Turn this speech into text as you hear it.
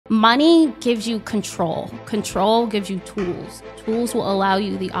Money gives you control. Control gives you tools. Tools will allow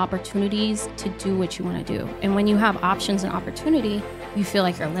you the opportunities to do what you want to do. And when you have options and opportunity, you feel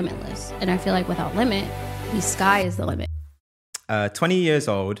like you're limitless. And I feel like without limit, the sky is the limit. 20 years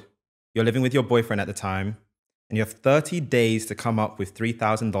old, you're living with your boyfriend at the time, and you have 30 days to come up with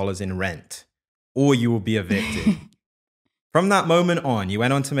 $3,000 in rent, or you will be evicted. From that moment on, you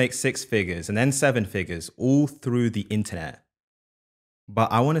went on to make 6 figures and then 7 figures, all through the internet. But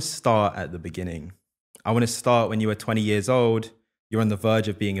I want to start at the beginning. I want to start when you were 20 years old, you're on the verge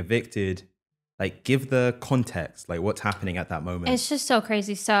of being evicted. Like, give the context, like what's happening at that moment. It's just so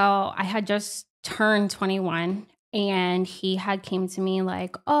crazy. So I had just turned 21 and he had came to me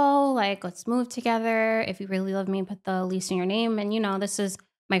like, oh, like, let's move together. If you really love me, put the lease in your name. And, this is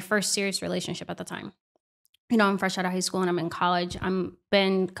my first serious relationship at the time. I'm fresh out of high school and I'm in college. I'm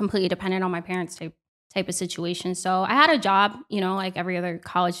been completely dependent on my parents type of situation. So I had a job, like every other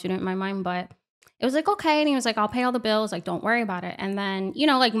college student in my mind, but it was like, okay. And he was like, I'll pay all the bills. Like, don't worry about it. And then,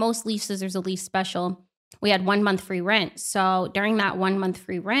 like most leases, there's a lease special. We had 1 month free rent. So during that 1 month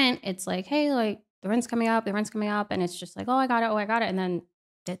free rent, it's like, hey, like the rent's coming up. And it's just like, oh, I got it. And then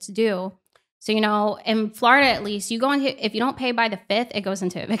it's due. So, in Florida, at least you go into, if you don't pay by the 5th, it goes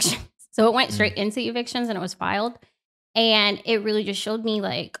into eviction. So it went straight into evictions and it was filed. And it really just showed me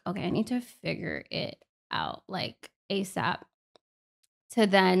like, okay, I need to figure it out like ASAP. To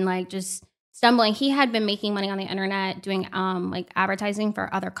then like just stumbling. He had been making money on the internet doing like advertising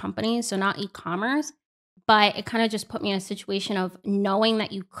for other companies. So not e-commerce, but it kind of just put me in a situation of knowing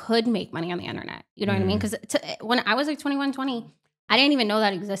that you could make money on the internet. You know what I mean? Because when I was like 21, 20, I didn't even know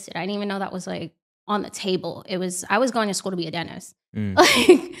that existed. I didn't even know that was like on the table. I was going to school to be a dentist.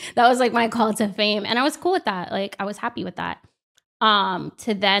 Like that was like my call to fame. And I was cool with that. Like I was happy with that.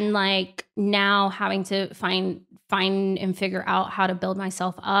 To then like now having to find and figure out how to build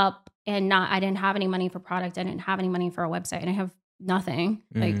myself up and I didn't have any money for product. I didn't have any money for a website. I didn't have nothing.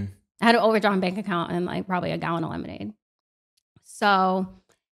 Like I had an overdrawn bank account and like probably a gallon of lemonade. So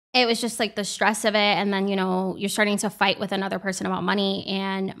it was just like the stress of it. And then, you're starting to fight with another person about money,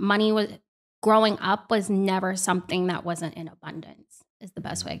 and money was growing up was never something that wasn't in abundance is the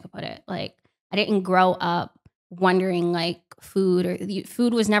best way I could put it. Like I didn't grow up wondering like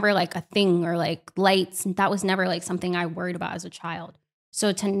food was never like a thing, or like lights. That was never like something I worried about as a child.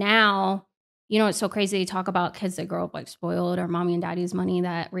 So to now, it's so crazy to talk about kids that grow up like spoiled or mommy and daddy's money,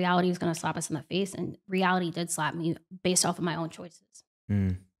 that reality is going to slap us in the face. And reality did slap me based off of my own choices.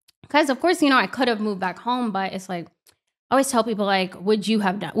 Because of course, I could have moved back home, but it's like, I always tell people like, would you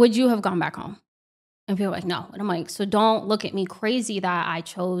have gone back home? And people are like, no. And I'm like, so don't look at me crazy that I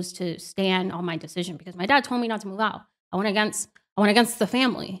chose to stand on my decision, because my dad told me not to move out. I went against the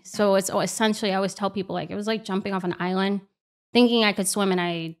family. So it's essentially, I always tell people like, it was like jumping off an island thinking I could swim, and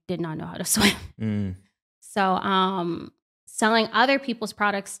I did not know how to swim. So selling other people's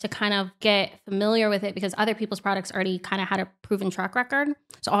products to kind of get familiar with it, because other people's products already kind of had a proven track record.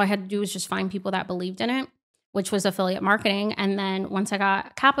 So all I had to do was just find people that believed in it, which was affiliate marketing. And then once I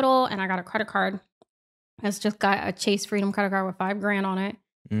got capital and I got a credit card, I just got a Chase Freedom credit card with $5,000 on it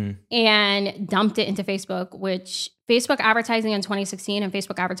and dumped it into Facebook, which Facebook advertising in 2016 and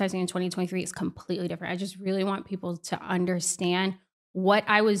Facebook advertising in 2023 is completely different. I just really want people to understand what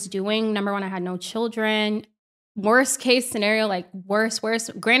I was doing. Number one, I had no children. Worst case scenario, like worse.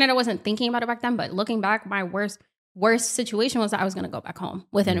 Granted, I wasn't thinking about it back then, but looking back, my worst situation was that I was going to go back home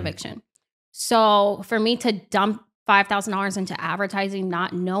with an eviction. So for me to dump $5,000 into advertising,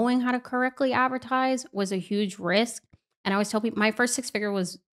 not knowing how to correctly advertise, was a huge risk. And I always tell people my first 6 figure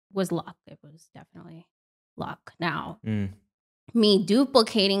was luck. It was definitely luck. Now, me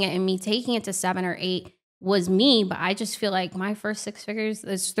duplicating it and me taking it to 7 or 8 was me, but I just feel like my first 6 figures,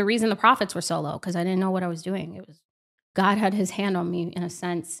 it's the reason the profits were so low, because I didn't know what I was doing. It was God had his hand on me in a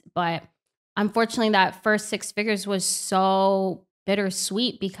sense. But unfortunately, that first 6 figures was so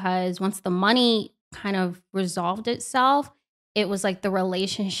bittersweet, because once the money kind of resolved itself, it was like the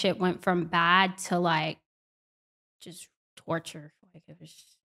relationship went from bad to like just torture. Like it was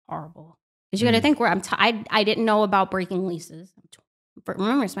horrible. Because you got to think where I didn't know about breaking leases.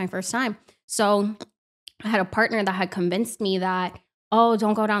 Remember, it's my first time. So I had a partner that had convinced me that, oh,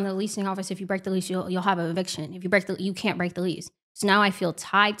 don't go down to the leasing office. If you break the lease, you'll have an eviction. If you can't break the lease. So now I feel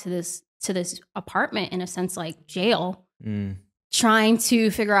tied to this apartment in a sense, like jail. Trying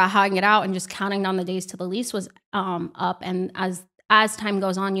to figure out how I can get out and just counting down the days till the lease was up. And as time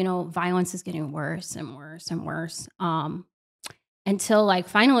goes on, violence is getting worse and worse and worse. Until like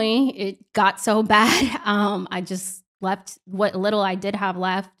finally it got so bad. I just left what little I did have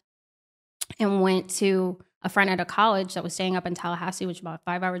left and went to a friend at a college that was staying up in Tallahassee, which is about a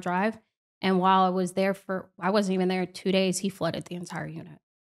 5-hour drive. And while I was there I wasn't even there 2 days, he flooded the entire unit.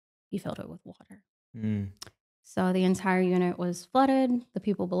 He filled it with water. Mm. So the entire unit was flooded. The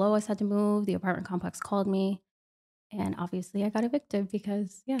people below us had to move. The apartment complex called me. And obviously I got evicted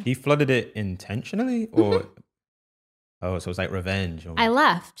because, yeah. He flooded it intentionally or, oh, so it was like revenge. I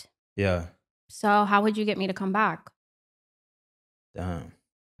left. Yeah. So how would you get me to come back? Damn.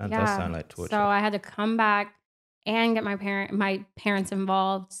 That does sound like torture. So I had to come back and get my parents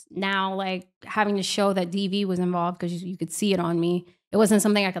involved. Now, like having to show that DV was involved because you could see it on me. It wasn't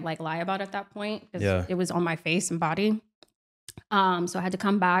something I could like lie about at that point because it was on my face and body. So I had to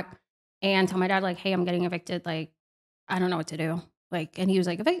come back and tell my dad like, hey, I'm getting evicted. Like, I don't know what to do. Like, and he was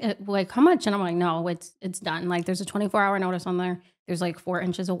like, like how much? And I'm like, no, it's done. Like, there's a 24-hour notice on there. There's like 4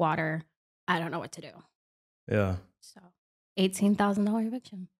 inches of water. I don't know what to do. Yeah. So $18,000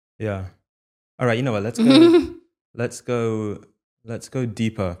 eviction. Yeah. All right. You know what? Let's go. Let's go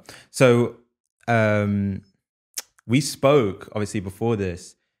deeper. So, we spoke obviously before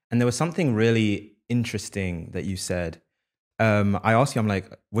this, and there was something really interesting that you said. I asked you, I'm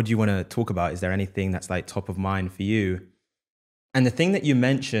like, what do you want to talk about? Is there anything that's like top of mind for you? And the thing that you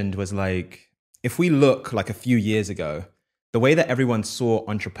mentioned was like, if we look like a few years ago, the way that everyone saw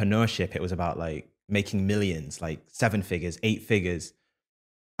entrepreneurship, it was about like making millions, like 7 figures, 8 figures.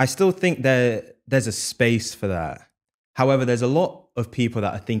 I still think there's a space for that. However, there's a lot of people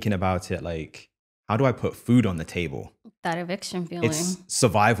that are thinking about it like, how do I put food on the table? That eviction feeling. It's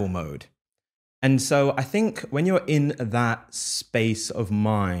survival mode. And so I think when you're in that space of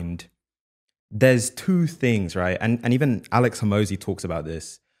mind, there's 2 things, right? And even Alex Hormozi talks about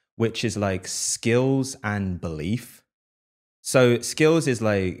this, which is like skills and belief. So skills is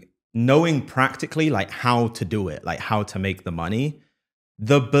like knowing practically like how to do it, like how to make the money.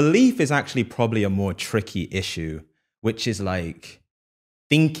 The belief is actually probably a more tricky issue, which is like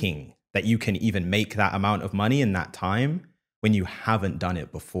thinking that you can even make that amount of money in that time when you haven't done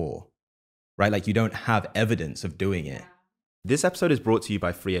it before, right? Like you don't have evidence of doing it. This episode is brought to you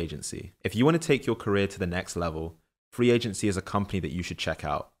by Free Agency. If you want to take your career to the next level, Free Agency is a company that you should check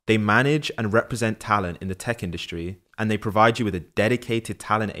out. They manage and represent talent in the tech industry, and they provide you with a dedicated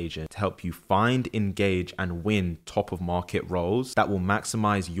talent agent to help you find, engage, and win top of market roles that will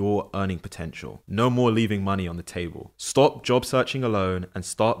maximize your earning potential. No more leaving money on the table. Stop job searching alone and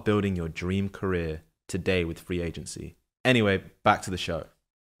start building your dream career today with Free Agency. Anyway, back to the show.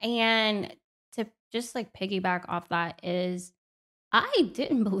 And to just like piggyback off that is, I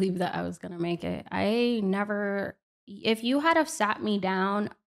didn't believe that I was going to make it. If you had have sat me down,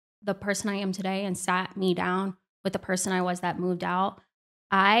 the person I am today, and sat me down with the person I was that moved out,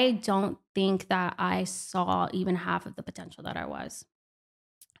 I don't think that I saw even half of the potential that I was.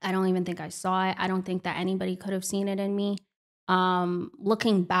 I don't even think I saw it. I don't think that anybody could have seen it in me.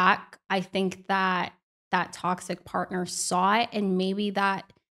 Looking back, I think that that toxic partner saw it, and maybe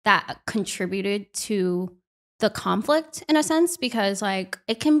that contributed to the conflict in a sense, because like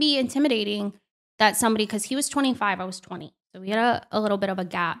it can be intimidating that somebody, because he was 25, I was 20. So we had a little bit of a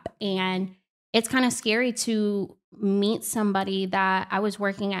gap, and it's kind of scary to meet somebody that I was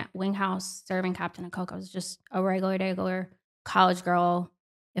working at Wing House serving Captain and Coke. I was just a regular college girl.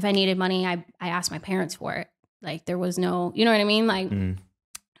 If I needed money, I asked my parents for it. Like there was no, you know what I mean? Like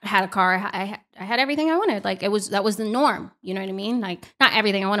I had a car. I had everything I wanted. Like that was the norm. You know what I mean? Like not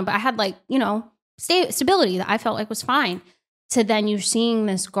everything I wanted, but I had like, stability that I felt like was fine. To then you seeing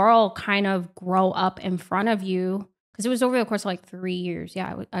this girl kind of grow up in front of you, because it was over the course of like 3 years.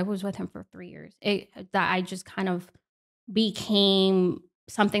 Yeah, I was with him for 3 years. That I just kind of became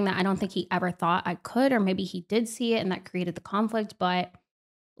something that I don't think he ever thought I could, or maybe he did see it and that created the conflict. But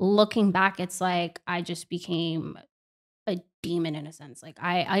looking back, it's like I just became a demon in a sense. Like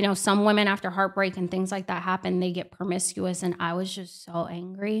I know some women after heartbreak and things like that happen, they get promiscuous, and I was just so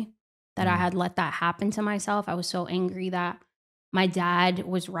angry that I had let that happen to myself. I was so angry that my dad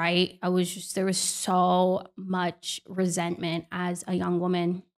was right. There was so much resentment as a young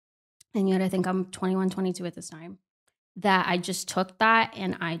woman. And yet I think I'm 21, 22 at this time, that I just took that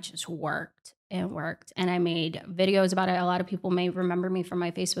and I just worked. And I made videos about it. A lot of people may remember me from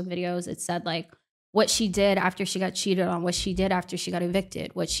my Facebook videos. It said like what she did after she got cheated on, what she did after she got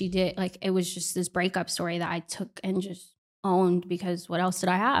evicted, what she did. Like it was just this breakup story that I took and just owned, because what else did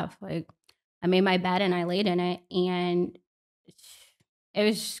I have? Like I made my bed and I laid in it, and it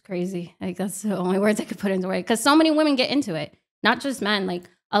was just crazy. Like that's the only words I could put into it. Because so many women get into it, not just men. Like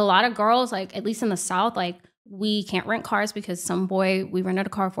a lot of girls, like at least in the South, like we can't rent cars because some boy we rented a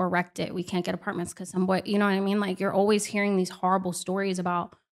car for wrecked it. We can't get apartments because some boy, you know what I mean? Like you're always hearing these horrible stories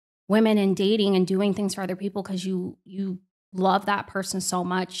about women and dating and doing things for other people because you love that person so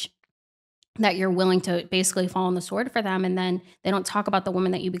much that you're willing to basically fall on the sword for them. And then they don't talk about the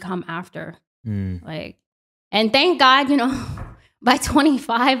woman that you become after. Like, and thank God, by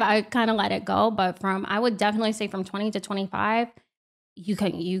 25, I kind of let it go. But I would definitely say from 20 to 25, you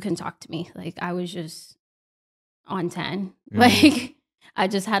can talk to me. Like, I was just on 10. Like, I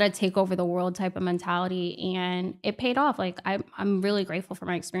just had a take over the world type of mentality, and it paid off. Like, I'm really grateful for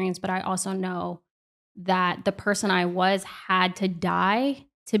my experience, but I also know that the person I was had to die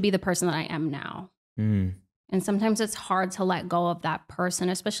to be the person that I am now. And sometimes it's hard to let go of that person,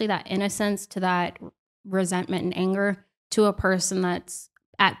 especially that innocence to that resentment and anger to a person that's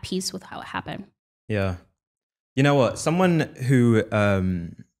at peace with how it happened. Yeah. You know what? Someone who's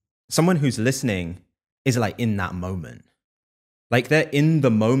listening is like in that moment. Like they're in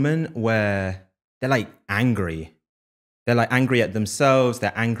the moment where they're like angry. They're like angry at themselves.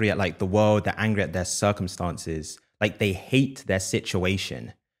 They're angry at like the world. They're angry at their circumstances. Like they hate their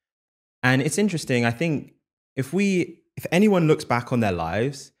situation. And it's interesting. I think if anyone looks back on their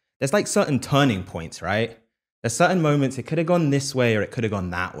lives, there's like certain turning points, right? There's certain moments it could have gone this way or it could have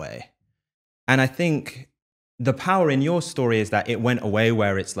gone that way. And I think the power in your story is that it went away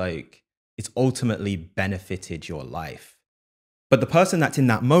where it's like, it's ultimately benefited your life. But the person that's in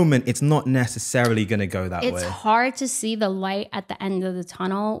that moment, it's not necessarily going to go that way. It's hard to see the light at the end of the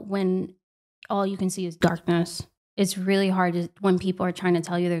tunnel when all you can see is darkness. It's really hard when people are trying to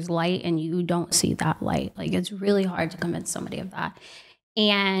tell you there's light and you don't see that light. Like, it's really hard to convince somebody of that.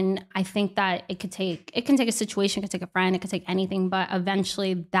 And I think that it can take a situation, it could take a friend, it could take anything, but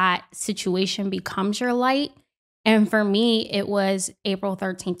eventually that situation becomes your light. And for me, it was April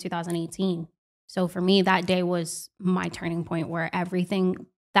 13th, 2018. So for me, that day was my turning point where everything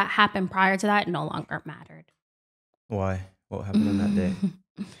that happened prior to that no longer mattered. Why? What happened on that day?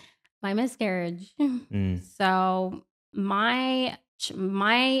 My miscarriage. So my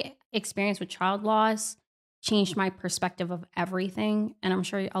experience with child loss changed my perspective of everything. And I'm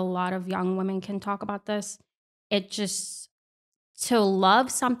sure a lot of young women can talk about this. It just, to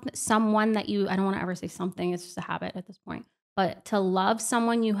love someone that I don't want to ever say something, it's just a habit at this point, but to love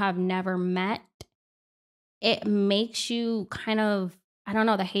someone you have never met, it makes you kind of, I don't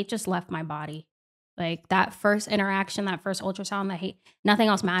know, the hate just left my body. Like that first interaction, that first ultrasound, the hate, nothing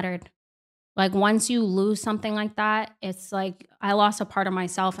else mattered. Like once you lose something like that, it's like I lost a part of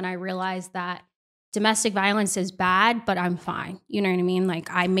myself and I realized that domestic violence is bad, but I'm fine. You know what I mean? Like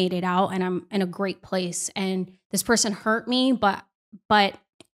I made it out and I'm in a great place. And this person hurt me, but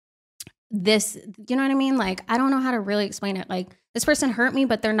this, you know what I mean? Like, I don't know how to really explain it. Like this person hurt me,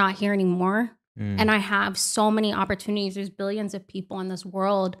 but they're not here anymore. And I have so many opportunities. There's billions of people in this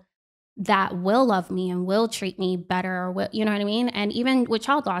world that will love me and will treat me better. Or you know what I mean? And even with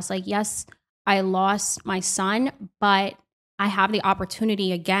child loss, like, yes, I lost my son, but I have the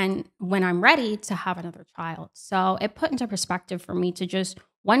opportunity again when I'm ready to have another child. So it put into perspective for me to just,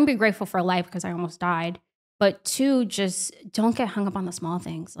 one, be grateful for life because I almost died, but two, just don't get hung up on the small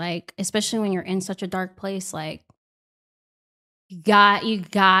things. Like, especially when you're in such a dark place, like you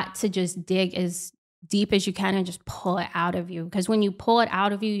got to just dig as deep as you can and just pull it out of you. Because when you pull it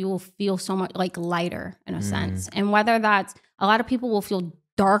out of you, you will feel so much like lighter in a sense. And whether that's, a lot of people will feel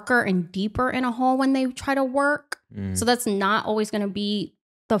darker and deeper in a hole when they try to work. So that's not always going to be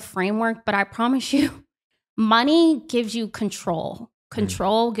the framework, but I promise you, money gives you control.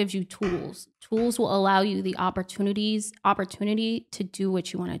 Control gives you tools. Tools will allow you the opportunity to do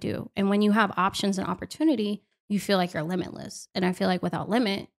what you want to do. And when you have options and opportunity, you feel like you're limitless. And I feel like without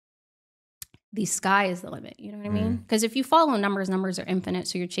limit, the sky is the limit. You know what I mean? Because if you follow numbers are infinite.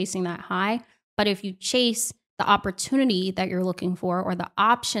 So you're chasing that high. But if you chase the opportunity that you're looking for or the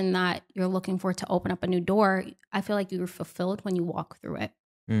option that you're looking for to open up a new door, I feel like you're fulfilled when you walk through it.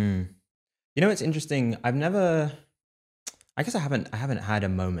 You know, it's interesting. I haven't had a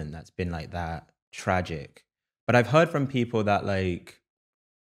moment that's been like that tragic, but I've heard from people that like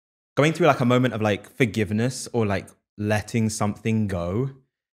going through like a moment of like forgiveness or like letting something go,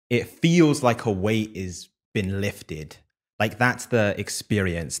 it feels like a weight is been lifted. Like that's the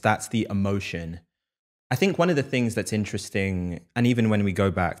experience, that's the emotion. I think one of the things that's interesting, and even when we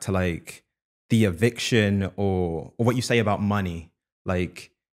go back to like the eviction or what you say about money,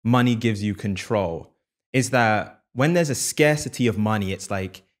 like money gives you control, is that when there's a scarcity of money, it's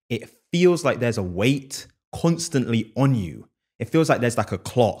like, it feels like there's a weight constantly on you. It feels like there's like a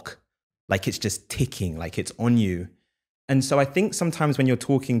clock, like it's just ticking, like it's on you. And so I think sometimes when you're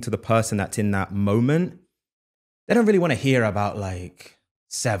talking to the person that's in that moment, they don't really want to hear about like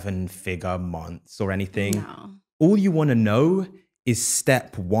 7-figure months or anything. No. All you want to know is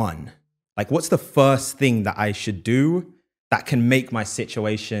step one? Like, what's the first thing that I should do that can make my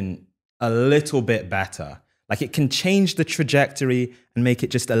situation a little bit better? Like, it can change the trajectory and make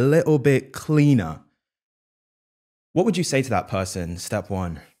it just a little bit cleaner. What would you say to that person, step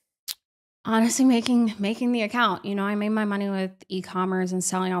one? Honestly, making the account. I made my money with e-commerce and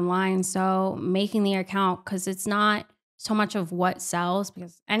selling online. So making the account, because it's not so much of what sells,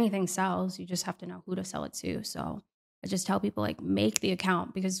 because anything sells. You just have to know who to sell it to. So I just tell people, like, make the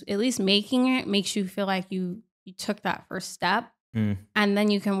account, because at least making it makes you feel like you took that first step. And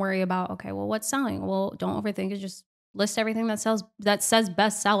then you can worry about, okay, well, what's selling? Well, don't overthink it. Just list everything that sells, that says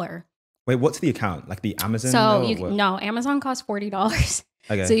bestseller. Wait, what's the account? Like the Amazon? So no, Amazon costs $40.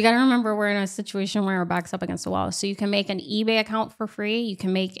 Okay. So you got to remember, we're in a situation where our back's up against the wall. So you can make an eBay account for free. You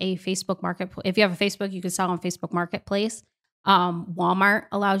can make a Facebook Marketplace. If you have a Facebook, you can sell on Facebook Marketplace. Walmart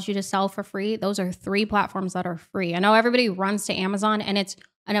allows you to sell for free. Those are 3 platforms that are free. I know everybody runs to Amazon, and it's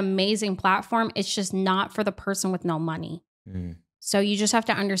an amazing platform. It's just not for the person with no money. So you just have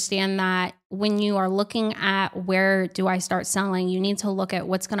to understand that when you are looking at where do I start selling, you need to look at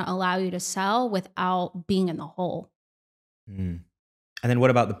what's going to allow you to sell without being in the hole. And then what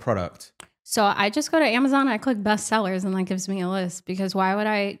about the product? So I just go to Amazon, I click bestsellers, and that gives me a list, because why would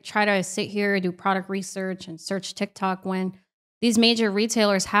I try to sit here and do product research and search TikTok when these major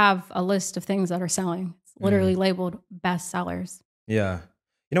retailers have a list of things that are selling? It's literally labeled bestsellers. Yeah.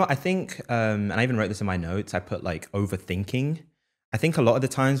 You know what? I think, and I even wrote this in my notes, I put like overthinking. I think a lot of the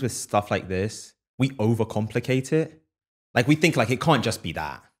times with stuff like this, we overcomplicate it. Like we think like it can't just be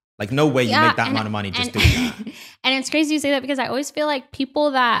that. Like no way you make that amount of money just doing that. And it's crazy you say that, because I always feel like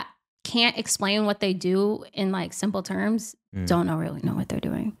people that can't explain what they do in like simple terms don't really know what they're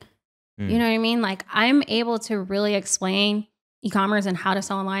doing. You know what I mean? Like I'm able to really explain e-commerce and how to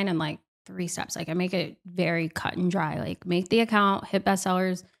sell online in like 3 steps. Like I make it very cut and dry. Like make the account, hit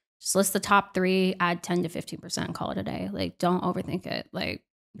bestsellers, just list the top 3, add 10 to 15%, call it a day. Like don't overthink it. Like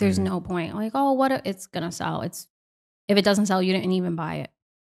there's no point. Like, oh, it's gonna sell. If it doesn't sell, you didn't even buy it.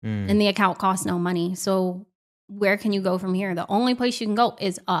 And the account costs no money. So where can you go from here? The only place you can go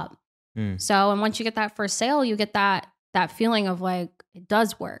is up. So, and once you get that first sale, you get that feeling of like, it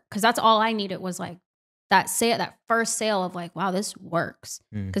does work. Cause that's all I needed was like that first sale of like, wow, this works.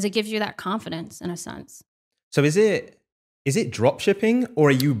 Cause it gives you that confidence in a sense. So is it drop shipping, or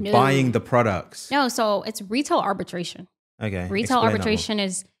are you buying the products? No. So it's retail arbitration. Okay. Retail arbitration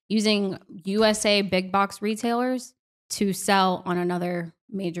is using USA big box retailers to sell on another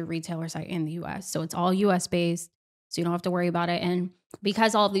major retailer site in the US. So it's all US based. So you don't have to worry about it. And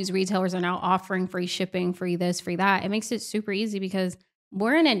because all of these retailers are now offering free shipping, free this, free that, it makes it super easy, because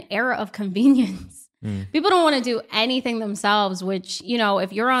we're in an era of convenience. People don't want to do anything themselves, which,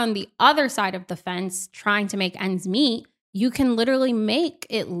 if you're on the other side of the fence trying to make ends meet, you can literally make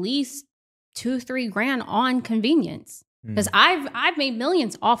at least $2-3 on convenience. Because I've made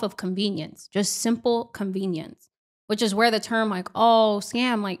millions off of convenience, just simple convenience. Which is where the term like, oh,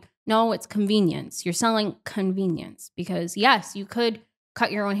 scam, like, no, it's convenience. You're selling convenience, because yes, you could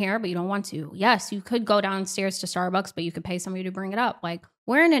cut your own hair, but you don't want to. Yes, you could go downstairs to Starbucks, but you could pay somebody to bring it up. Like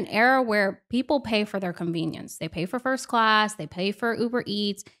we're in an era where people pay for their convenience. They pay for first class. They pay for Uber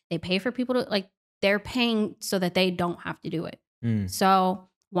Eats. They pay for people to like, they're paying so that they don't have to do it. So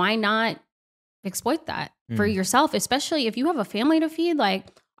why not exploit that for yourself, especially if you have a family to feed? Like,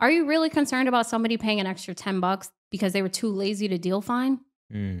 are you really concerned about somebody paying an extra $10 because they were too lazy to deal fine?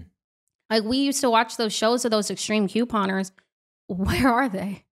 Like we used to watch those shows of those extreme couponers. Where are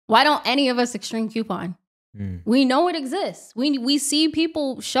they? Why don't any of us extreme coupon? We know it exists. We see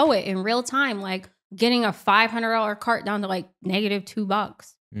people show it in real time, like getting a $500 cart down to like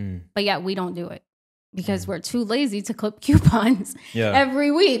 -$2. But yet we don't do it because we're too lazy to clip coupons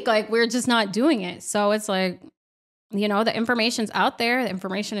every week. Like we're just not doing it. So it's like, the information's out there. The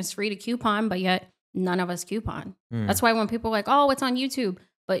information is free to coupon, but yet none of us coupon. That's why when people are like, oh, it's on YouTube,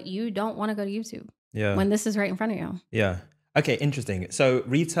 but you don't want to go to YouTube when this is right in front of you. Yeah. Okay, interesting. So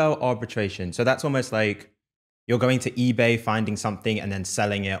retail arbitration. So that's almost like you're going to eBay, finding something and then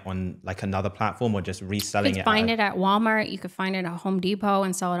selling it on like another platform, or just reselling it. You could find it at Walmart. You could find it at Home Depot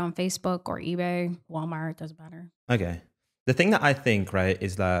and sell it on Facebook or eBay. Walmart, doesn't matter. Okay. The thing that I think, right,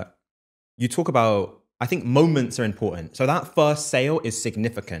 is that you talk about, I think moments are important. So that first sale is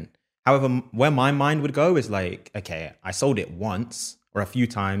significant. However, where my mind would go is like, okay, I sold it once or a few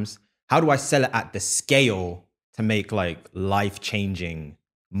times. How do I sell it at the scale to make like life-changing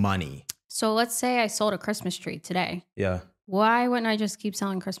money? So let's say I sold a Christmas tree today. Yeah. Why wouldn't I just keep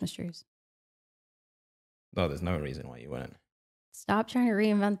selling Christmas trees? No, there's no reason why you wouldn't. Stop trying to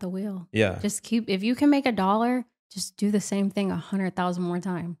reinvent the wheel. Yeah. Just if you can make $1, just do the same thing 100,000 more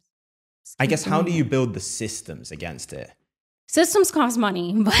times. Just I keep guess, how do doing you it. build the systems against it? Systems cost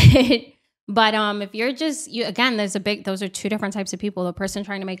money, but if you're just you again, those are two different types of people. The person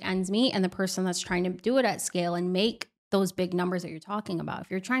trying to make ends meet and the person that's trying to do it at scale and make those big numbers that you're talking about.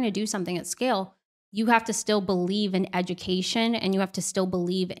 If you're trying to do something at scale, you have to still believe in education and you have to still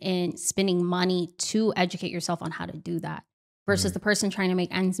believe in spending money to educate yourself on how to do that. Versus Mm, the person trying to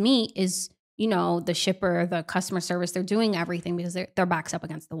make ends meet is, the shipper, the customer service, they're doing everything because their back's up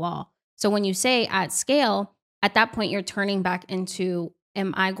against the wall. So when you say at scale, at that point, you're turning back into,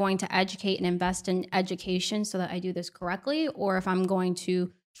 am I going to educate and invest in education so that I do this correctly? Or if I'm going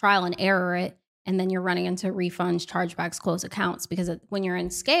to trial and error it, and then you're running into refunds, chargebacks, closed accounts, because when you're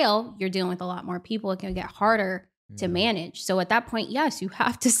in scale, you're dealing with a lot more people. It can get harder to mm, manage. So at that point, yes, you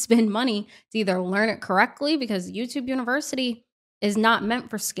have to spend money to either learn it correctly, because YouTube University is not meant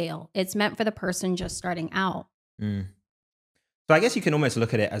for scale. It's meant for the person just starting out. mm. So I guess you can almost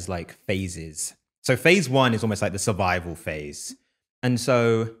look at it as like phases. So phase one is almost like the survival phase. And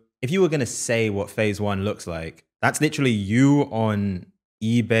so if you were going to say what phase one looks like, that's literally you on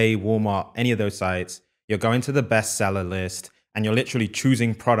eBay, Walmart, any of those sites. You're going to the bestseller list and you're literally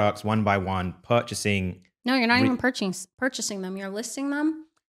choosing products one by one, purchasing. No, you're not even Re- purchasing them. You're listing them.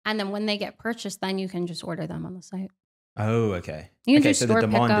 And then when they get purchased, then you can just order them on the site. oh, okay. You can Okay, do so the store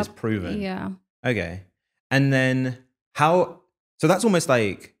demand is pickup. proven. Yeah. Okay. And then so that's almost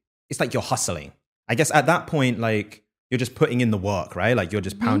like, it's like you're hustling. I guess at that point, like you're just putting in the work, right? Like you're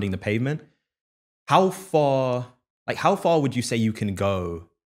just Hmm. pounding the pavement. How far, how far would you say you can go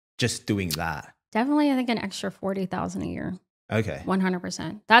just doing that? Definitely, I think an extra 40,000 a year. Okay.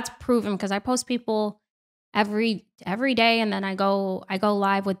 100%. That's proven because I post people every day, and then I go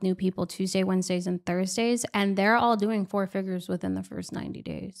live with new people Tuesday, Wednesdays, and Thursdays, and they're all doing four figures within the first 90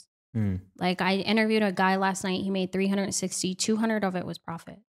 days. Mm, Like, I interviewed a guy last night. He made 360, 200 of it was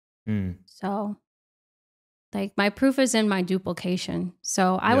profit. mm, So, like, my proof is in my duplication.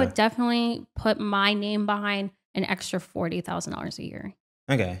 So I yeah. would definitely put my name behind an extra $40,000 a year.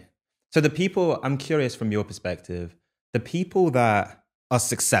 Okay. So the people, I'm curious from your perspective, the people that are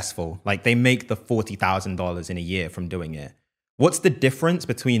successful, like they make the $40,000 in a year from doing it. What's the difference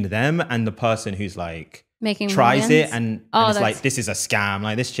between them and the person who's like Making tries it millions. and Oh, it's that's like, this is a scam,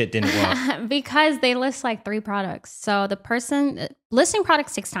 like this shit didn't work? because they list like 3 products. So the person listing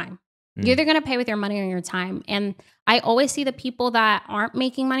products takes time. You're Mm, either going to pay with your money or your time. And I always see the people that aren't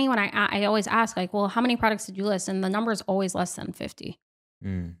making money when I always ask, like, well, how many products did you list? And the number is always less than 50.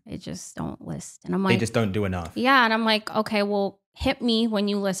 mm. They just don't list. And I'm They like, just don't do enough. yeah. And I'm like, okay, well, hit me when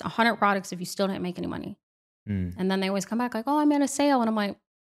you list 100 products if you still didn't make any money. Mm, And then they always come back like, oh, I made a sale. And I'm like,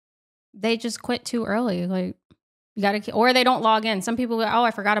 they just quit too early. Like, you got to, or they don't log in. Some people go, oh,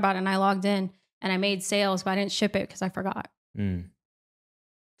 I forgot about it. And I logged in and I made sales, but I didn't ship it because I forgot. mm.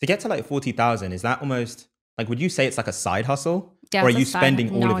 To get to like 40,000, is that almost like, would you say it's like a side hustle? Yeah, Or are it's a you side,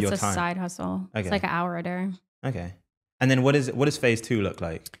 spending all no, of your it's a time? side hustle. It's Okay. like an hour a day. Okay. And then what does phase two look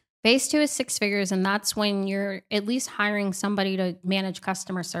like? Phase 2 is 6 figures. And that's when you're at least hiring somebody to manage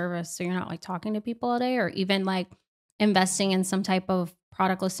customer service. So you're not like talking to people all day, or even like investing in some type of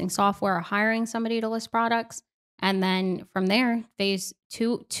product listing software, or hiring somebody to list products. And then from there, phase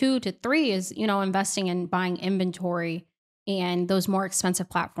two to 3 is, investing in buying inventory and those more expensive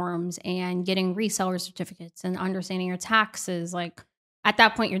platforms and getting reseller certificates and understanding your taxes. Like, at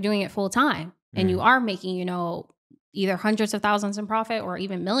that point, you're doing it full time and you Mm, are making, either hundreds of thousands in profit or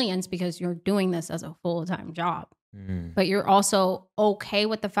even millions, because you're doing this as a full-time job. mm. But you're also okay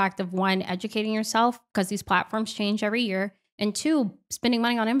with the fact of, one, educating yourself because these platforms change every year, and 2, spending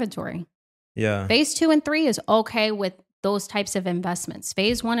money on inventory. Yeah. Phase 2 and 3 is okay with those types of investments.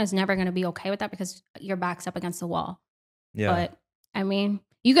 Phase 1 is never going to be okay with that because your back's up against the wall. Yeah. But I mean,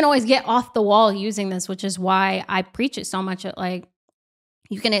 you can always get off the wall using this, which is why I preach it so much. Like,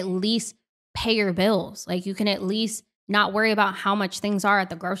 you can at least pay your bills. Like, you can at least not worry about how much things are at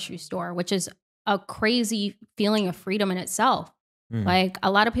the grocery store, which is a crazy feeling of freedom in itself. Mm, Like,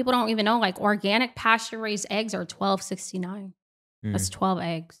 a lot of people don't even know, like, organic pasture raised eggs are $12.69. That's mm, 12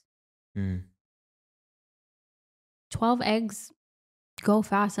 eggs. mm. 12 eggs go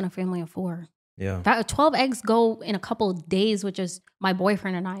fast in a family of 4. Yeah. 12 eggs go in a couple of days, which is my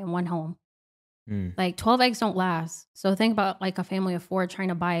boyfriend and I in one home. Mm, Like, 12 eggs don't last. So think about like a family of 4 trying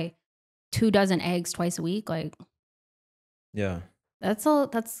to buy 2 dozen eggs twice a week. Like, yeah.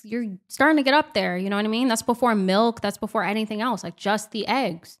 you're starting to get up there. You know what I mean? That's before milk. That's before anything else. Like, just the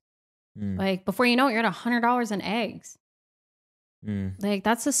eggs. Mm, Like, before you know it, you're at $100 in eggs. mm. Like,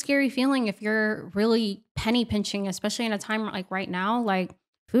 that's a scary feeling if you're really penny pinching, especially in a time like right now. Like,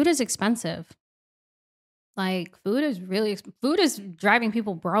 food is expensive. Like food is driving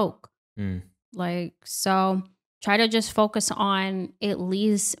people broke. Mm. Like, so try to just focus on at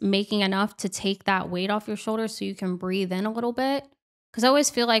least making enough to take that weight off your shoulders so you can breathe in a little bit. Cause I always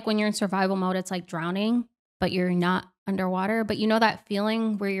feel like when you're in survival mode, it's like drowning, but you're not underwater. But you know that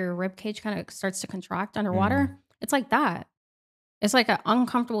feeling where your rib cage kind of starts to contract Mm. underwater? It's like that. It's like an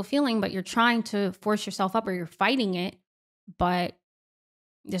uncomfortable feeling, but you're trying to force yourself up or you're fighting it, but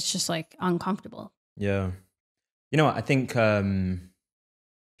it's just like uncomfortable. Yeah. You know what? I think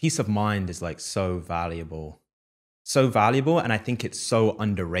peace of mind is like so valuable. So valuable. And I think it's so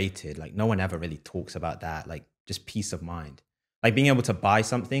underrated. Like no one ever really talks about that. Like just peace of mind. Like being able to buy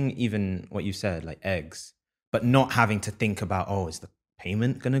something, even what you said, like eggs, but not having to think about, oh, is the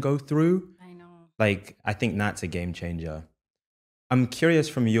payment going to go through? I know. Like I think that's a game changer. I'm curious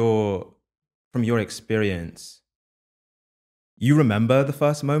from your experience, you remember the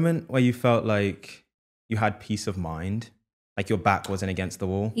first moment where you felt like you had peace of mind? Like your back wasn't against the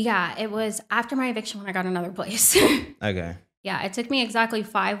wall? Yeah, it was after my eviction when I got another place. Okay. Yeah, it took me exactly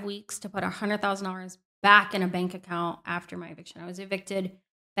 5 weeks to put $100,000 back in a bank account after my eviction. I was evicted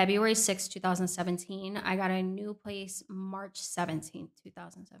February 6th, 2017. I got a new place March 17th,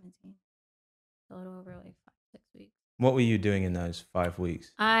 2017. A little over like 5, 6 weeks. What were you doing in those 5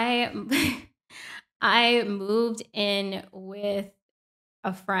 weeks? I I moved in with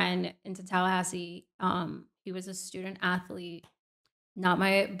a friend into Tallahassee. He was a student athlete, not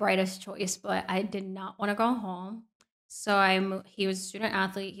my brightest choice, but I did not want to go home. So he was a student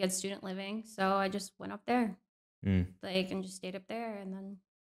athlete, he had student living. So I just went up there, Mm. like, and just stayed up there and then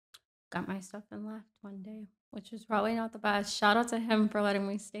got my stuff and left one day, which was probably not the best. Shout out to him for letting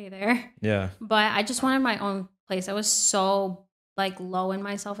me stay there. Yeah. But I just wanted my own place. I was so like low in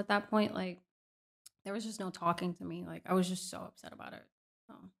myself at that point. Like there was just no talking to me. Like I was just so upset about it.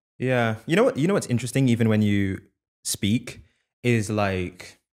 So. Yeah. You know what's interesting even when you speak is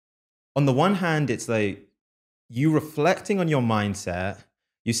like on the one hand it's like you reflecting on your mindset.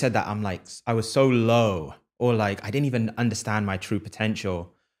 You said that I was so low or like I didn't even understand my true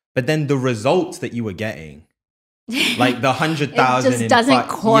potential. But then the results that you were getting, like the It 100,000 just doesn't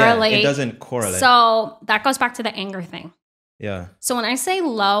correlate. Yeah, it doesn't correlate. So that goes back to the anger thing. Yeah. So when I say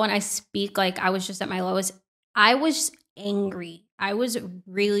low and I speak like I was just at my lowest, I was angry. I was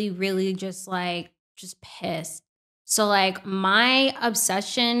really, really just pissed. So like my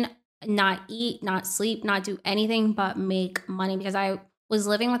obsession, not eat, not sleep, not do anything but make money because I was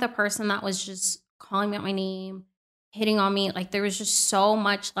living with a person that was just calling me out my name, hitting on me. Like there was just so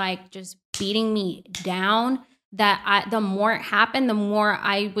much like just beating me down that the more it happened, the more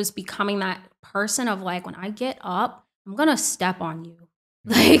I was becoming that person of like when I get up, I'm gonna step on you.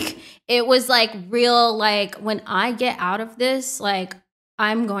 Like it was like real, like when I get out of this, like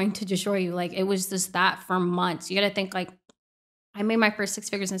I'm going to destroy you. Like it was just that for months. You gotta think like I made my first 6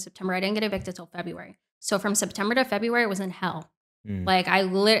 figures in September. I didn't get evicted till February. So from September to February, it was in hell. Like I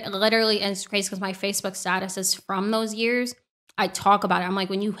literally, and it's crazy because my Facebook status is from those years. I talk about it. I'm like,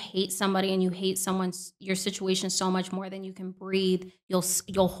 when you hate somebody and you hate your situation so much more than you can breathe,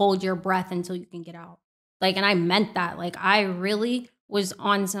 you'll hold your breath until you can get out. Like, and I meant that. Like, I really was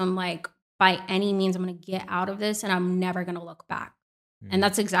on some like, by any means, I'm gonna get out of this, and I'm never gonna look back. And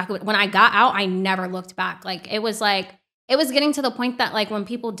that's exactly when I got out. I never looked back. Like, it was getting to the point that like when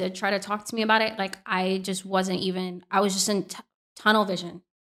people did try to talk to me about it, like I just wasn't even. I was just in tunnel vision.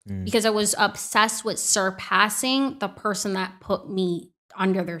 Because I was obsessed with surpassing the person that put me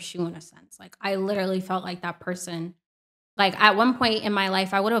under their shoe in a sense. Like I literally felt like that person, like at one point in my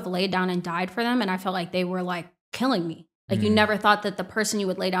life, I would have laid down and died for them. And I felt like they were like killing me. Like you never thought that the person you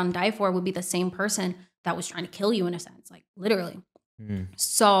would lay down and die for would be the same person that was trying to kill you in a sense, like literally.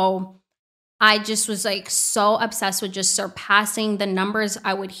 So I just was like so obsessed with just surpassing the numbers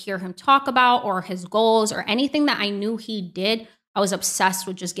I would hear him talk about or his goals or anything that I knew he did. I was obsessed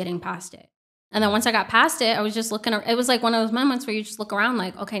with just getting past it. And then once I got past it, I was just looking, it was like one of those moments where you just look around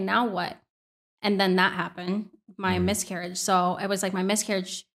like, okay, now what? And then that happened, my miscarriage. So it was like my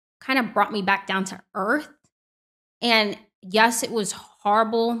miscarriage kind of brought me back down to earth. And yes, it was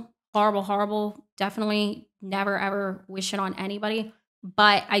horrible, horrible, horrible. Definitely never, ever wish it on anybody.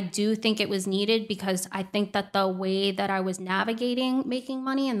 But I do think it was needed because I think that the way that I was navigating making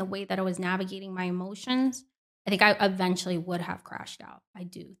money and the way that I was navigating my emotions, I think I eventually would have crashed out. I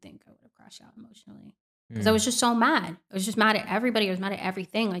do think I would have crashed out emotionally because I was just so mad. I was just mad at everybody. I was mad at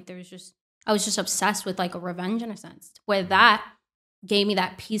everything. Like I was just obsessed with like a revenge in a sense. Where that gave me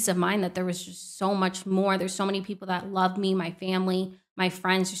that peace of mind that there was just so much more. There's so many people that love me, my family, my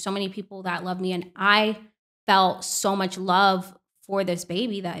friends. There's so many people that love me. And I felt so much love for this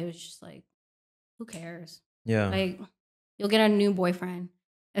baby that it was just like, who cares? Yeah. Like, you'll get a new boyfriend.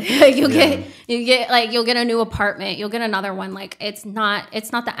 you'll Yeah. you'll get a new apartment. You'll get another one. Like, it's not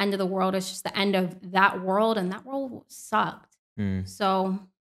the end of the world. It's just the end of that world, and that world sucked. Mm. So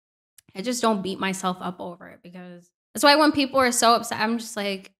I just don't beat myself up over it, because that's why when people are so upset, I'm just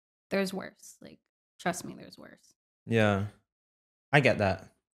like, there's worse. Like, trust me, there's worse. Yeah. I get that.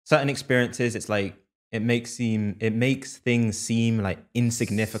 Certain experiences, it's like it makes things seem like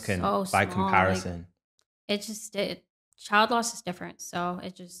insignificant So by small. Like, comparison. child loss is different. So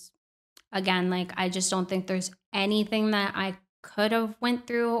it just, again, like, I just don't think there's anything that I could have went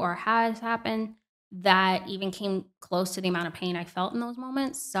through or has happened that even came close to the amount of pain I felt in those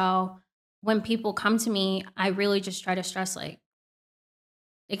moments. So when people come to me, I really just try to stress, like,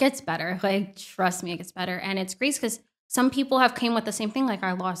 it gets better. Like, trust me, it gets better. And it's great because some people have came with the same thing. Like,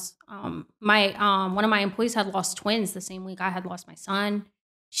 I lost my one of my employees had lost twins the same week I had lost my son.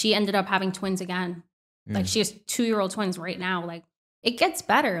 She ended up having twins again. Like, Mm. she has 2-year-old twins right now. Like, it gets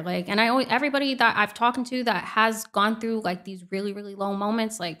better. Like, and I always, everybody that I've talked to that has gone through like these really, really low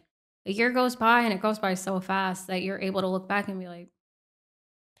moments, like, a year goes by and it goes by so fast that you're able to look back and be like,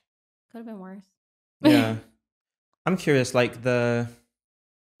 could have been worse. Yeah. I'm curious, like the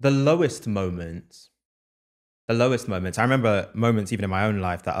lowest moments, the lowest moments. I remember moments even in my own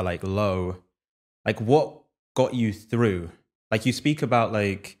life that are like low. Like, what got you through? Like, you speak about,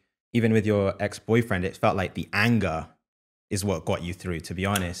 like, even with your ex-boyfriend, it felt like the anger is what got you through, to be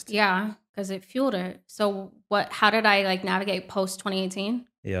honest. Yeah, because it fueled it. So how did I like navigate post 2018?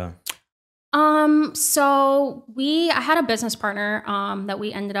 Yeah. So I had a business partner,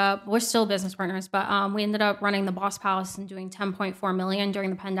 that we're still business partners, but, we ended up running the Boss Palace and doing 10.4 million during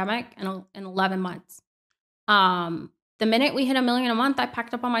the pandemic in 11 months. The minute we hit a million a month, I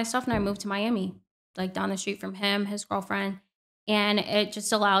packed up all my stuff and I moved to Miami, like down the street from him, his girlfriend. And it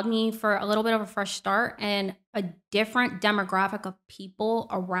just allowed me for a little bit of a fresh start and a different demographic of people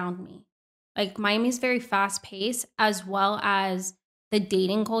around me. Like, Miami's very fast paced, as well as the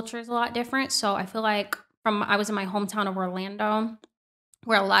dating culture is a lot different. So I feel like I was in my hometown of Orlando,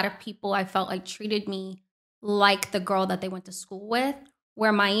 where a lot of people I felt like treated me like the girl that they went to school with.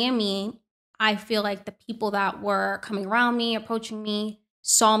 Where Miami, I feel like the people that were coming around me, approaching me,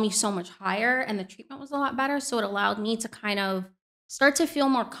 saw me so much higher and the treatment was a lot better. So it allowed me to kind of start to feel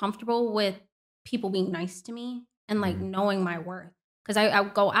more comfortable with people being nice to me and like Mm. knowing my worth. Because I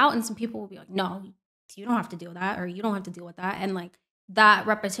would go out and some people would be like, no, you don't have to deal with that, or you don't have to deal with that. And like that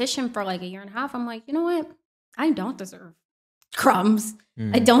repetition for like a year and a half, I'm like, you know what? I don't deserve crumbs. I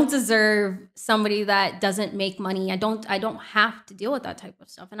Mm. don't deserve somebody that doesn't make money. I don't have to deal with that type of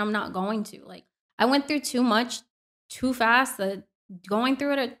stuff, and I'm not going to. Like, I went through too much too fast that going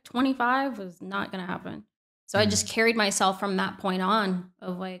through it at 25 was not going to happen. So I Mm. just carried myself from that point on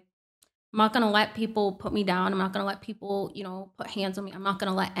of like, I'm not going to let people put me down. I'm not going to let people, put hands on me. I'm not going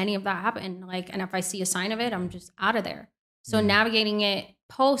to let any of that happen. Like, and if I see a sign of it, I'm just out of there. So Mm. navigating it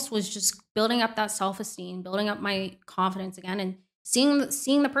post was just building up that self-esteem, building up my confidence again, and seeing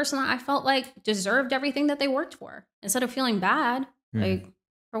the person that I felt like deserved everything that they worked for, instead of feeling bad. Mm. Like,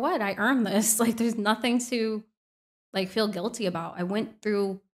 for what? I earned this. Like, there's nothing to like feel guilty about. I went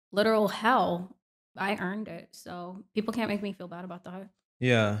through literal hell. I earned it. So people can't make me feel bad about that.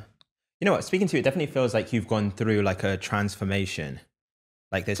 Yeah. You know what? Speaking to you, it definitely feels like you've gone through like a transformation.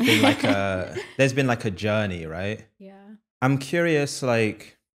 Like there's been like a journey, right? Yeah. I'm curious,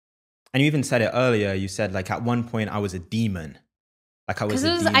 like, and you even said it earlier. You said like at one point I was a demon. Like I was a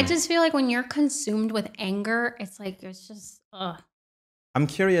Because I demon. just feel like when you're consumed with anger, it's like, it's just, ugh. I'm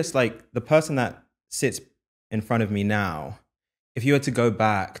curious, like the person that sits in front of me now, if you were to go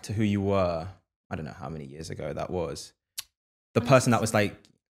back to who you were, I don't know how many years ago that was, the person that was like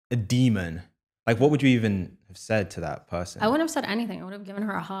a demon, like what would you even have said to that person? I wouldn't have said anything. I would have given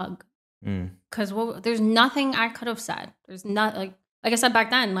her a hug. Mm. Because there's nothing I could have said. There's not like I said back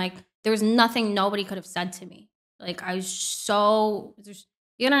then, like there was nothing nobody could have said to me. Like I was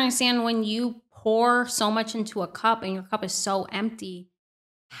you don't understand when you pour so much into a cup and your cup is so empty,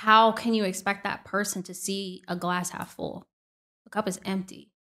 how can you expect that person to see a glass half full? The cup is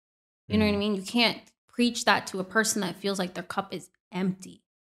empty. You know what I Mm. mean? You can't preach that to a person that feels like their cup is empty.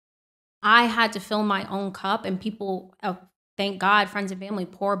 I had to fill my own cup, and people, thank God, friends and family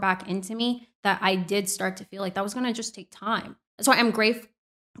pour back into me, that I did start to feel like that was going to just take time. That's why I'm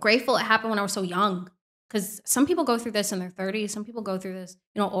grateful it happened when I was so young, because some people go through this in their 30s. Some people go through this,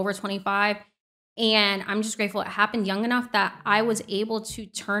 over 25. And I'm just grateful it happened young enough that I was able to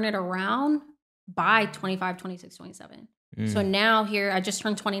turn it around by 25, 26, 27. So Mm. now here, I just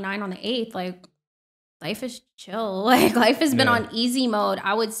turned 29 on the 8th. Like, life is chill. Like life has been Yeah. on easy mode.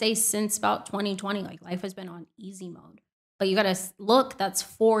 I would say since about 2020, like life has been on easy mode. But you got to look, that's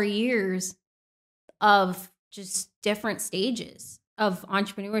 4 years of just different stages of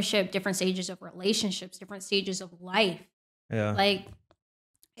entrepreneurship, different stages of relationships, different stages of life. Yeah. Like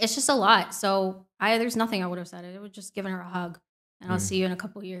it's just a lot. So there's nothing I would have said. I would just given her a hug, and I'll see you in a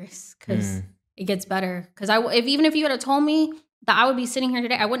couple years because it gets better. Because even if you had told me that I would be sitting here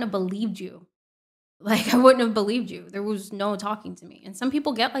today, I wouldn't have believed you. Like I wouldn't have believed you. There was no talking to me, and some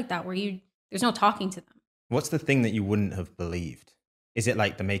people get like that where there's no talking to them. What's the thing that you wouldn't have believed? Is it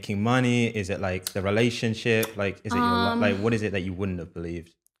like the making money? Is it like the relationship? Like, is it like what is it that you wouldn't have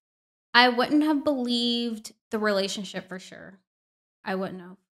believed? I wouldn't have believed the relationship for sure. I wouldn't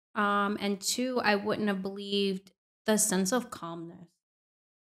have. And 2, I wouldn't have believed the sense of calmness.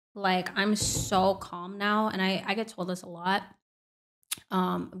 Like I'm so calm now, and I get told this a lot.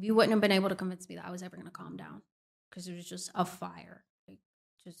 You wouldn't have been able to convince me that I was ever gonna calm down because it was just a fire. Like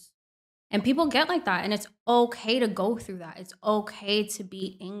just and people get like that, and it's okay to go through that. It's okay to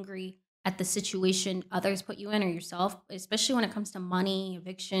be angry at the situation others put you in or yourself, especially when it comes to money,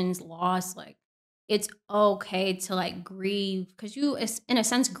 evictions, loss. Like it's okay to like grieve because you, in a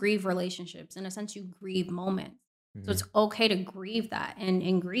sense, grieve relationships. In a sense, you grieve moments. So it's okay to grieve that. And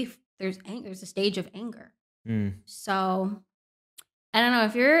in grief, there's a stage of anger. So I don't know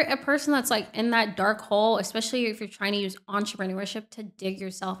if you're a person that's like in that dark hole, especially if you're trying to use entrepreneurship to dig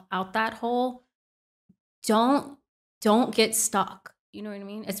yourself out that hole, don't get stuck. You know what I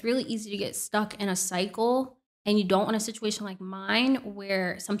mean? It's really easy to get stuck in a cycle, and you don't want a situation like mine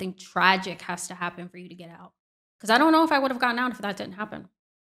where something tragic has to happen for you to get out. Because I don't know if I would have gotten out if that didn't happen.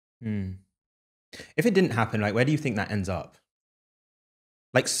 If it didn't happen, like where do you think that ends up?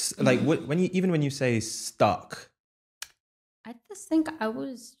 Like when you say stuck. I just think I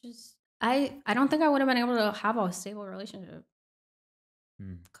was just I don't think I would have been able to have a stable relationship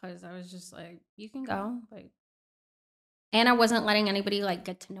because I was just like, you can go, like, and I wasn't letting anybody like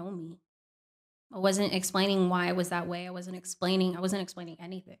get to know me. I wasn't explaining why I was that way. I wasn't explaining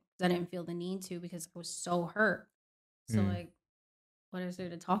anything because I didn't feel the need to because I was so hurt. So like, what is there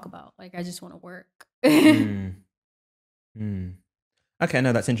to talk about? Like, I just want to work. Okay,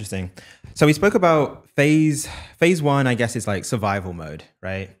 no, that's interesting. So we spoke about phase 1, I guess, is like survival mode,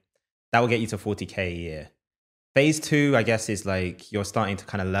 right? That will get you to 40K a year. Phase 2, I guess, is like you're starting to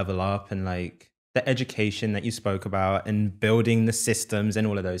kind of level up and like the education that you spoke about and building the systems and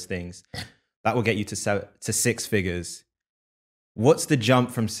all of those things. That will get you to 6 figures. What's the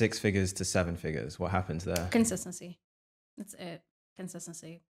jump from 6 figures to 7 figures? What happens there? Consistency. That's it.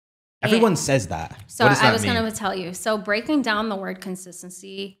 Consistency. Everyone says that. So what does that I was mean? going to tell you. So breaking down the word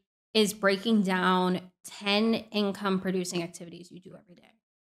consistency is breaking down 10 income producing activities you do every day.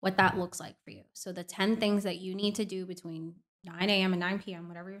 What that looks like for you. So the 10 things that you need to do between 9 a.m. and 9 p.m.,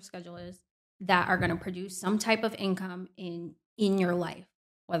 whatever your schedule is, that are going to produce some type of income in your life,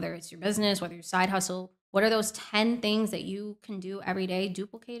 whether it's your business, whether your side hustle. What are those 10 things that you can do every day,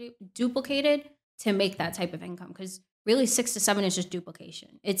 duplicated to make that type of income? Because really 6 to 7 is just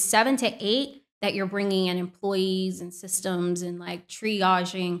duplication. It's 7 to 8 that you're bringing in employees and systems and like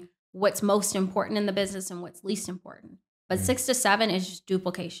triaging what's most important in the business and what's least important. But 6 to 7 is just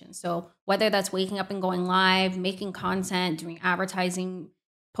duplication. So whether that's waking up and going live, making content, doing advertising,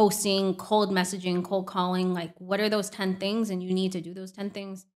 posting, cold messaging, cold calling, like what are those 10 things? And you need to do those 10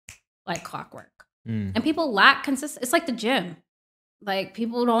 things like clockwork. And people lack consistency. It's like the gym. Like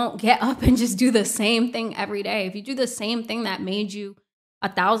people don't get up and just do the same thing every day. If you do the same thing that made you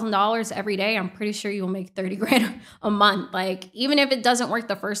 $1,000 every day, I'm pretty sure you'll make 30 grand a month. Like even if it doesn't work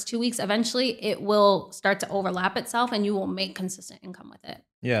the first 2 weeks, eventually it will start to overlap itself and you will make consistent income with it.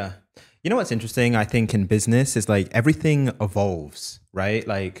 Yeah. You know what's interesting, I think, in business is like everything evolves, right?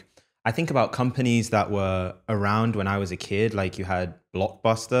 Like I think about companies that were around when I was a kid, like you had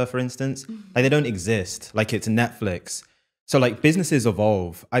Blockbuster, for instance. Like they don't exist. Like it's Netflix. So like businesses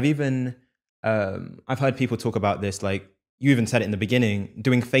evolve. I've heard people talk about this, like you even said it in the beginning,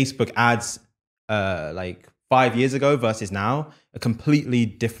 doing Facebook ads like 5 years ago versus now, a completely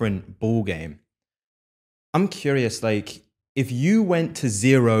different ball game. I'm curious, like if you went to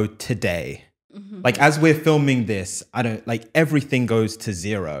zero today, like as we're filming this, everything goes to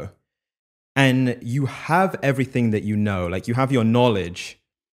zero. And you have everything that you know, like you have your knowledge,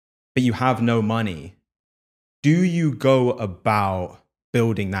 but you have no money. Do you go about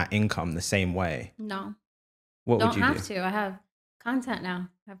building that income the same way? No. What would you do? Don't have to. I have content now.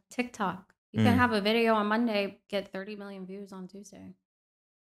 I have TikTok. You can have a video on Monday, get 30 million views on Tuesday.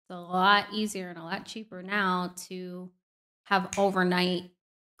 It's a lot easier and a lot cheaper now to have overnight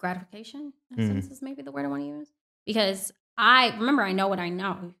gratification, in a sense, is maybe the word I want to use. Because I know what I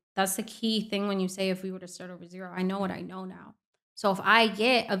know. That's the key thing when you say if we were to start over zero, I know what I know now. So if I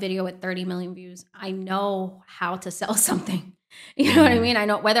get a video with 30 million views, I know how to sell something. You know what I mean? I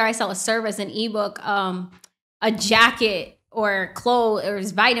know whether I sell a service, an ebook, a jacket or clothes or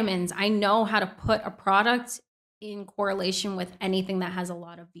vitamins, I know how to put a product in correlation with anything that has a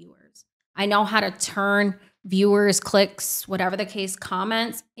lot of viewers. I know how to turn viewers, clicks, whatever the case,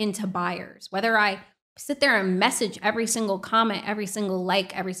 comments into buyers. Whether I sit there and message every single comment, every single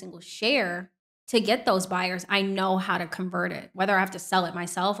like, every single share to get those buyers, I know how to convert it, whether I have to sell it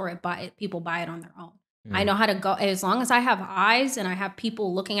myself or people buy it on their own. I know how to go, as long as I have eyes and I have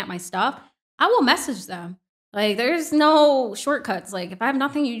people looking at my stuff, I will message them. Like, there's no shortcuts. Like, if I have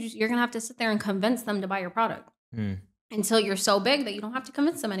nothing, you're going to have to sit there and convince them to buy your product until you're so big that you don't have to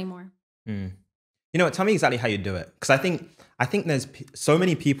convince them anymore. You know what? Tell me exactly how you do it. Because I think there's so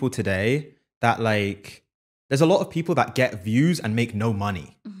many people today that, like, there's a lot of people that get views and make no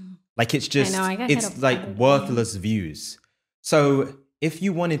money. Like, it's just, it's like worthless views. So if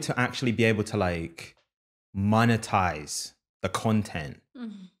you wanted to actually be able to, like, monetize the content,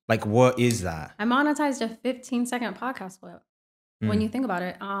 like, what is that? I monetized a 15-second podcast clip. When you think about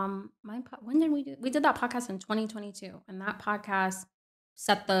it, when did we did that podcast in 2022, and that podcast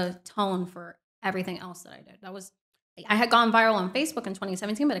set the tone for everything else that I did. I had gone viral on Facebook in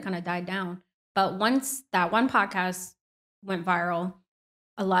 2017, but it kind of died down. But once that one podcast went viral,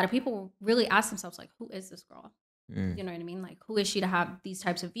 a lot of people really asked themselves, like, who is this girl? You know what I mean? Like, who is she to have these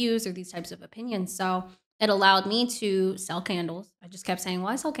types of views or these types of opinions? So it allowed me to sell candles. I just kept saying,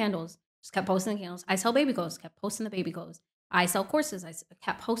 well, I sell candles. Just kept posting the candles. I sell baby clothes. Kept posting the baby clothes. I sell courses. I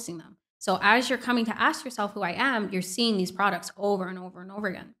kept posting them. So as you're coming to ask yourself who I am, you're seeing these products over and over and over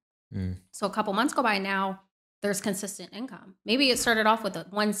again. So a couple months go by now, there's consistent income. Maybe it started off with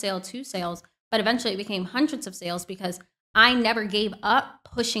one sale, 2 sales, but eventually it became hundreds of sales because I never gave up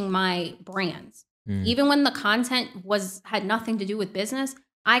pushing my brands. Even when the content had nothing to do with business,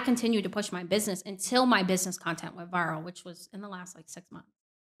 I continued to push my business until my business content went viral, which was in the last like 6 months.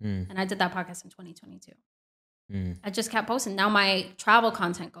 And I did that podcast in 2022. I just kept posting. Now my travel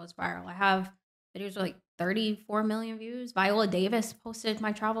content goes viral. I have videos with like 34 million views. Viola Davis posted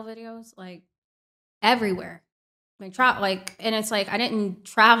my travel videos like everywhere. And it's like I didn't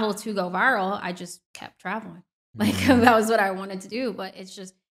travel to go viral. I just kept traveling. Like that was what I wanted to do. But it's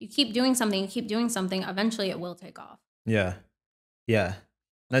just you keep doing something, eventually it will take off. Yeah.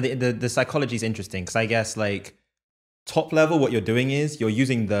 No, the psychology is interesting because I guess like top level, what you're doing is you're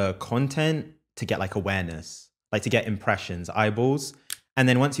using the content to get like awareness, like to get impressions, eyeballs. And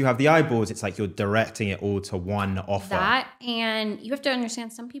then once you have the eyeballs, it's like you're directing it all to one offer. That, and you have to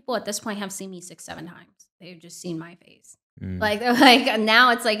understand some people at this point have seen me 6-7 times. They've just seen my face. Like, they're like,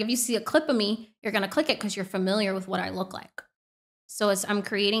 now it's like, if you see a clip of me, you're going to click it because you're familiar with what I look like. So I'm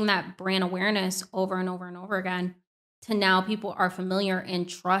creating that brand awareness over and over and over again to now people are familiar and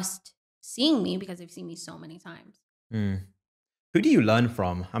trust seeing me because they've seen me so many times. Who do you learn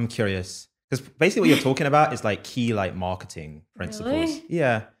from? I'm curious. Because basically what you're talking about is like key like marketing principles. Really?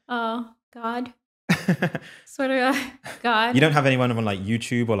 Yeah. Oh, God. Sort of God. You don't have anyone on like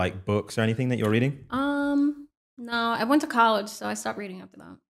YouTube or like books or anything that you're reading? No, I went to college, so I stopped reading after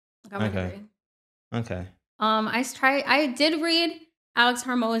that. I got my degree. Okay. I did read Alex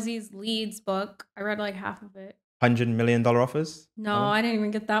Hormozy's Leads book. I read like half of it. $100 million offers? No, I didn't even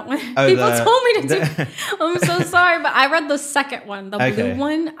get that one. People told me to do. I'm so sorry, but I read the second one, the blue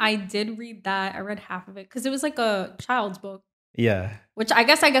one. I did read that. I read half of it because it was like a child's book. Yeah. Which I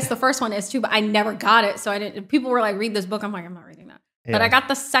guess the first one is too, but I never got it. So I didn't. People were like, "Read this book." I'm like, I'm not reading that. Yeah. But I got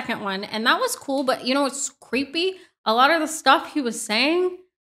the second one, and that was cool. But you know, it's creepy. A lot of the stuff he was saying,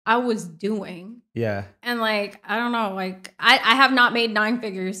 I was doing. Yeah. And like, I don't know. Like, I have not made 9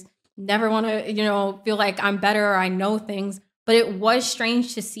 figures. Never want to, feel like I'm better or I know things. But it was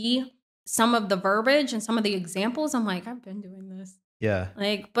strange to see some of the verbiage and some of the examples. I'm like, I've been doing this. Yeah.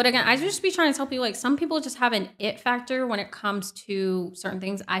 Like, but again, I just be trying to tell people, like, some people just have an it factor when it comes to certain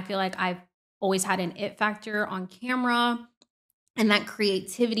things. I feel like I've always had an it factor on camera and that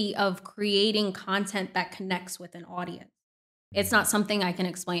creativity of creating content that connects with an audience. It's not something I can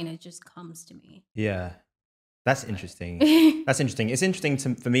explain. It just comes to me. Yeah. That's interesting. That's interesting. It's interesting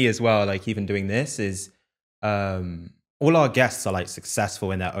for me as well. Like even doing this is all our guests are like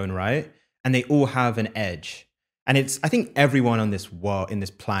successful in their own right. And they all have an edge. And I think everyone on this world, in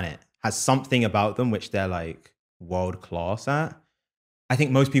this planet has something about them which they're like world class at. I think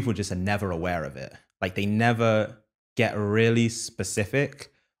most people just are never aware of it. Like they never get really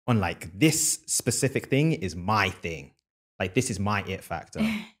specific on like this specific thing is my thing. Like, this is my it factor.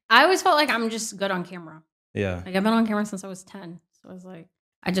 I always felt like I'm just good on camera. Yeah. Like I've been on camera since I was 10. So I was like,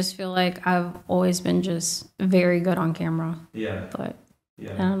 I just feel like I've always been just very good on camera. Yeah. But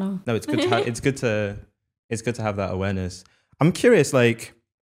Yeah. I don't know. No, it's good to have, it's good to have that awareness. I'm curious, like,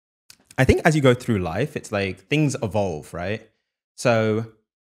 I think as you go through life, it's like things evolve, right? So,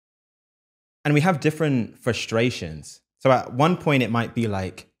 and we have different frustrations. So at one point it might be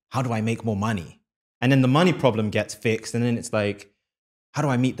like, how do I make more money? And then the money problem gets fixed. And then it's like, how do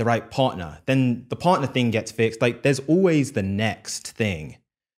I meet the right partner? Then the partner thing gets fixed. Like there's always the next thing.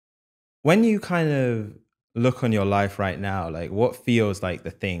 When you kind of look on your life right now, like what feels like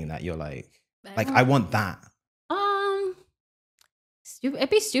the thing that you're like I want that?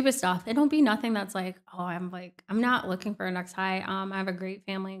 It'd be stupid stuff. It don't be nothing that's like, oh, I'm not looking for a next high. I have a great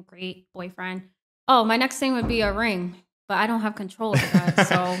family, great boyfriend. Oh, my next thing would be a ring, but I don't have control of that.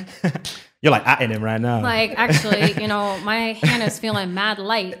 So you're like atting him right now. Like actually, my hand is feeling mad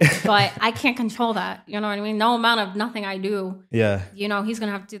light, but I can't control that. You know what I mean? No amount of nothing I do. Yeah. He's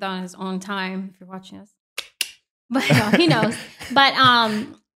gonna have to do that on his own time if you're watching this. But he knows. But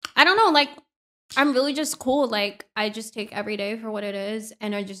I don't know, like I'm really just cool. Like I just take every day for what it is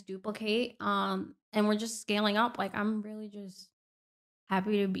and I just duplicate. And we're just scaling up. Like I'm really just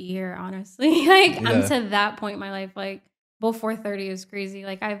happy to be here, honestly. Like I'm to that point in my life. Like before 30 is crazy.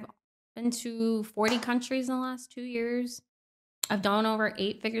 Like I've been to 40 countries in the last 2 years. I've done over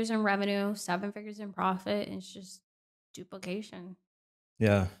 8 figures in revenue, 7 figures in profit. And it's just duplication.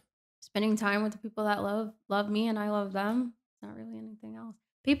 Yeah. Spending time with the people that love me and I love them. It's not really anything else.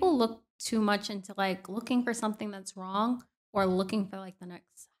 People look too much into like looking for something that's wrong or looking for like the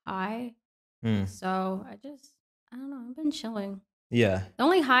next high. So I don't know. I've been chilling. Yeah. The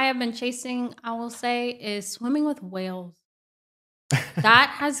only high I've been chasing, I will say, is swimming with whales. That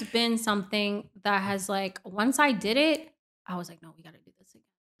has been something that has like, once I did it, I was like, no, we got to do this again.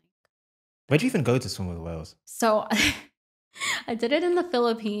 Where'd you even go to swim with whales? So I did it in the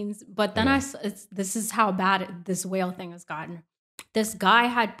Philippines, but then this is how bad this whale thing has gotten. This guy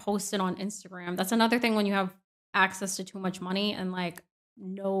had posted on Instagram. That's another thing when you have access to too much money and like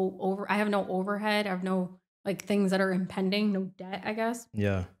I have no overhead. I have no like things that are impending, no debt, I guess.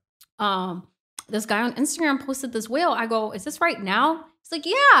 Yeah. This guy on Instagram posted this whale. I go, is this right now? He's like,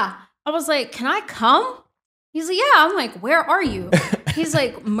 yeah. I was like, can I come? He's like, yeah. I'm like, where are you? He's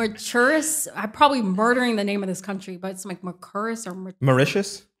like, Mauritius. I'm probably murdering the name of this country, but it's like Mauritius or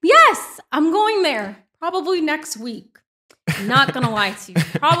Mauritius? Yes, I'm going there probably next week. Not gonna lie to you.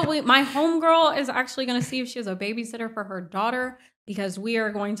 Probably my homegirl is actually gonna see if she has a babysitter for her daughter because we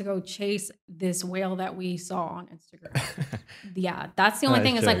are going to go chase this whale that we saw on Instagram. Yeah, that's the only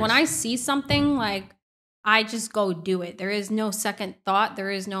thing. Is like when I see something, like I just go do it. There is no second thought.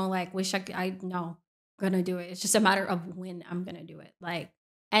 There is no like wish I no, I'm gonna do it. It's just a matter of when I'm gonna do it. Like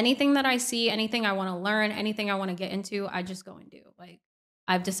anything that I see, anything I want to learn, anything I want to get into, I just go and do. Like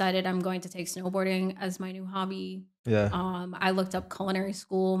I've decided I'm going to take snowboarding as my new hobby. Yeah. I looked up culinary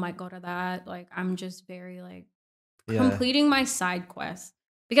school, might go to that. Like I'm just very like completing my side quest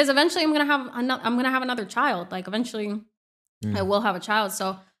because eventually I'm gonna have another child. Like eventually I will have a child.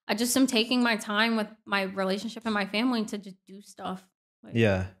 So I just am taking my time with my relationship and my family to just do stuff. Like,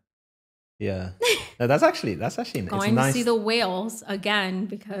 yeah. No, that's actually going to see the whales again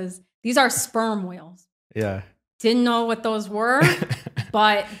because these are sperm whales. Yeah. Didn't know what those were,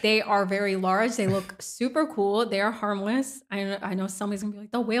 but they are very large. They look super cool. They are harmless. I know somebody's gonna be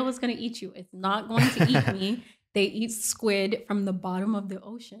like, the whale is gonna eat you. It's not going to eat me. They eat squid from the bottom of the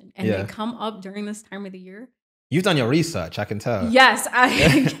ocean and they come up during this time of the year. You've done your research, I can tell. Yes,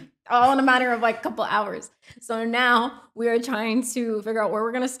 all in a matter of like a couple hours. So now we are trying to figure out where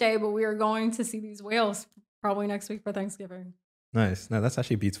we're gonna stay, but we are going to see these whales probably next week for Thanksgiving. Nice. No, that's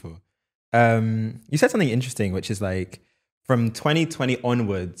actually beautiful. You said something interesting, which is like from 2020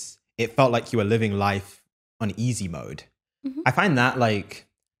 onwards, it felt like you were living life on easy mode. Mm-hmm. I find that like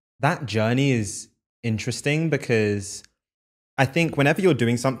that journey is interesting because I think whenever you're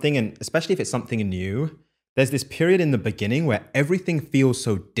doing something, and especially if it's something new, there's this period in the beginning where everything feels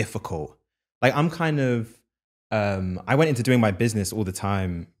so difficult. Like I'm kind of, I went into doing my business all the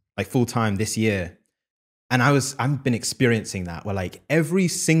time, like full time this year. And I've been experiencing that where like every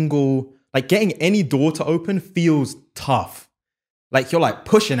single, like getting any door to open feels tough. Like you're like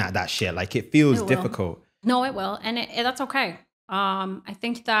pushing at that shit. Like it feels difficult. No, it will. And that's okay. I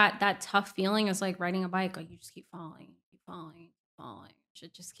think that tough feeling is like riding a bike. Like you just keep falling.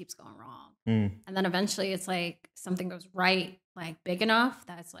 It just keeps going wrong. And then eventually it's like something goes right, like big enough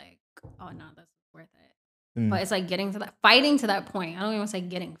that's like, oh no, that's worth it. But it's like fighting to that point. I don't even want to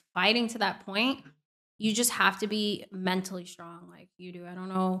say fighting to that point. you just have to be mentally strong like you do. I don't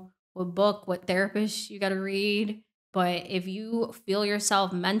know what book, what therapist you got to read, but if you feel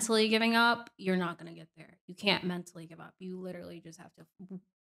yourself mentally giving up, you're not going to get there. You can't mentally give up. You literally just have to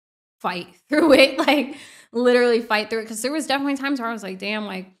fight through it, like literally fight through it. Cause there was definitely times where I was like, damn,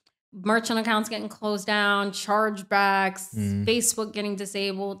 like merchant accounts getting closed down, chargebacks, Facebook getting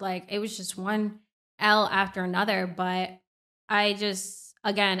disabled. Like it was just one L after another. But I just,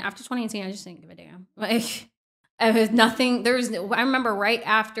 again, after 2018, I just didn't give a damn. Like it was nothing. I remember right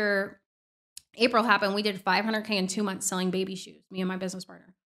after April happened, we did 500K in 2 months selling baby shoes, me and my business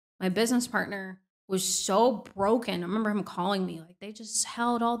partner. My business partner was so broken. I remember him calling me, like, they just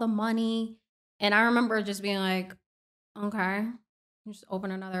held all the money. And I remember just being like, okay, just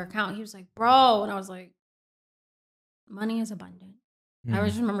open another account. He was like, bro. And I was like, money is abundant. I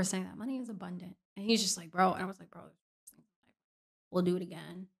just remember saying that money is abundant. And he's just like, bro. And I was like, bro, we'll do it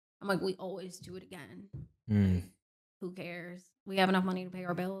again. I'm like, we always do it again. Who cares? We have enough money to pay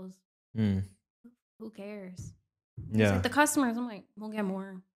our bills. Who cares? Yeah. It's like the customers, I'm like, we'll get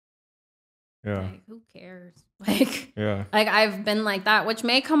more. Yeah. Like, who cares? Like, yeah. Like I've been like that, which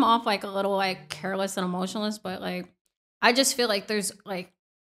may come off like a little like careless and emotionless, but like I just feel like there's like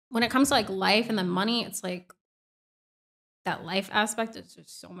when it comes to like life and the money, it's like that life aspect is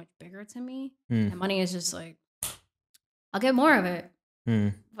just so much bigger to me. And money is just like, I'll get more of it.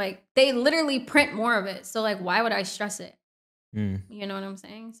 Like they literally print more of it. So like, why would I stress it? You know what I'm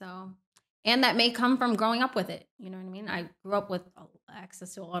saying? So, and that may come from growing up with it. You know what I mean? I grew up with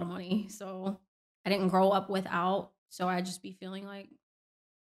access to a lot of money. So I didn't grow up without. So I just be feeling like,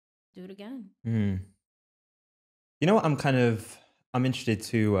 do it again. You know what? I'm interested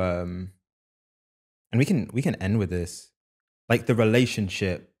to, and we can end with this, like the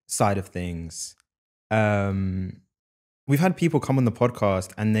relationship side of things. We've had people come on the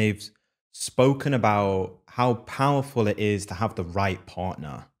podcast and they've spoken about how powerful it is to have the right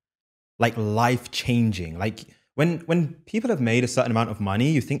partner, like life-changing. Like when people have made a certain amount of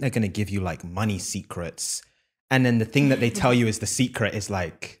money, you think they're going to give you like money secrets. And then the thing that they tell you is the secret is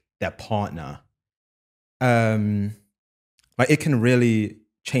like their partner. Like it can really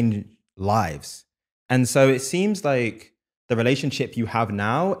change lives. And so it seems like the relationship you have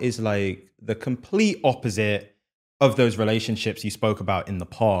now is like the complete opposite of those relationships you spoke about in the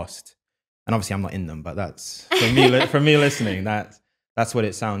past. And obviously I'm not in them, but that's for me listening, that's what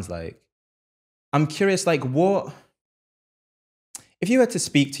it sounds like. I'm curious, like what, if you had to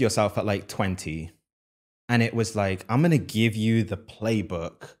speak to yourself at like 20 and it was like, I'm going to give you the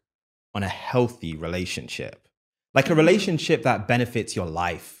playbook on a healthy relationship, like a relationship that benefits your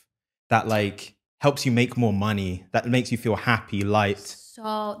life, that like helps you make more money, that makes you feel happy, light.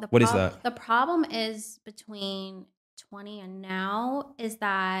 So what is that? The problem is between 20 and now is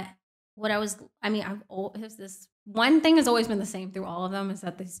that this one thing has always been the same through all of them is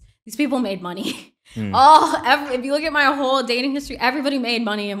that these people made money. If you look at my whole dating history, everybody made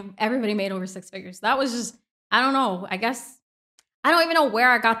money and everybody made over 6 figures. That was just, I don't know. I guess I don't even know where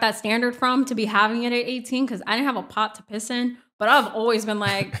I got that standard from to be having it at 18 because I didn't have a pot to piss in, but I've always been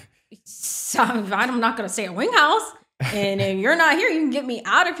like, I'm not going to stay at Wing House. And if you're not here, you can get me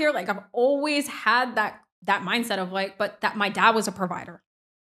out of here. Like I've always had that mindset of like, but that my dad was a provider.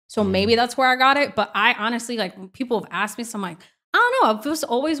 So maybe that's where I got it. But I honestly, like when people have asked me, so I'm like, I don't know. I've just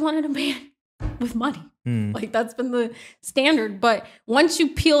always wanted a man with money. Like that's been the standard. But once you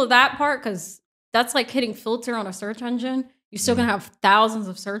peel that part, because that's like hitting filter on a search engine, you're still going to have thousands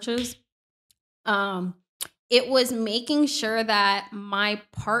of searches. It was making sure that my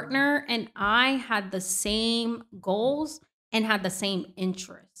partner and I had the same goals and had the same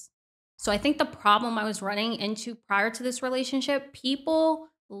interests. So I think the problem I was running into prior to this relationship, people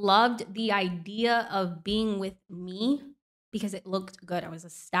loved the idea of being with me because it looked good. I was a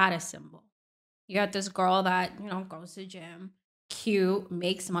status symbol. You got this girl that, goes to the gym, cute,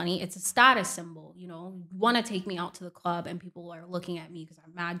 makes money. It's a status symbol. You want to take me out to the club and people are looking at me because I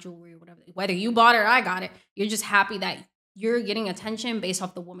have mad jewelry or whatever. Whether you bought it or I got it, you're just happy that you're getting attention based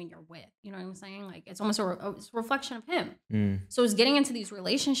off the woman you're with. You know what I'm saying? Like it's almost it's a reflection of him. So it's getting into these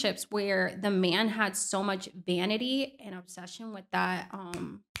relationships where the man had so much vanity and obsession with that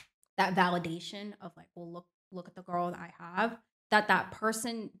validation of like, well, look at the girl that I have. That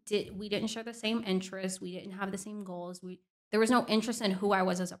person we didn't share the same interests. We didn't have the same goals. There was no interest in who I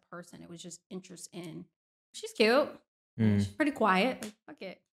was as a person. It was just interest in, she's cute. She's pretty quiet. Like, fuck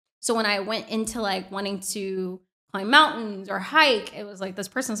it. So when I went into like wanting to climb mountains or hike, it was like, this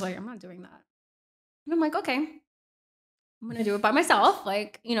person's like, I'm not doing that. And I'm like, okay, I'm going to do it by myself.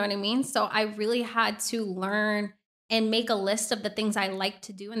 Like, you know what I mean? So I really had to learn and make a list of the things I like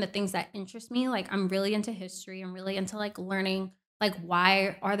to do and the things that interest me. Like I'm really into history. I'm really into like learning like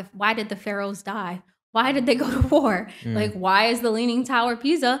why did the pharaohs die? Why did they go to war? Like why is the Leaning Tower of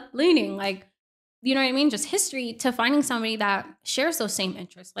Pisa leaning? Like, you know what I mean? Just history, to finding somebody that shares those same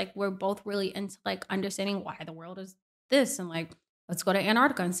interests. Like we're both really into like understanding why the world is this, and like let's go to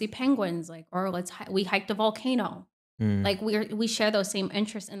Antarctica and see penguins, like, or we hiked a volcano. Like we share those same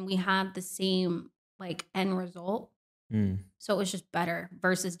interests and we have the same like end result. So it was just better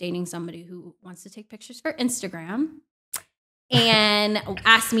versus dating somebody who wants to take pictures for Instagram and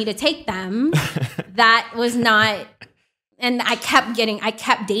asked me to take them. That was not, and I kept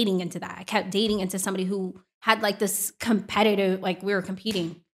dating into that. I kept dating into somebody who had like this competitive, like we were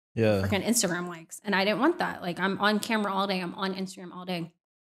competing. Yeah. Freaking Instagram likes. And I didn't want that. Like I'm on camera all day. I'm on Instagram all day.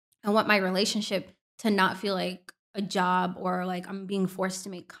 I want my relationship to not feel like a job or like I'm being forced to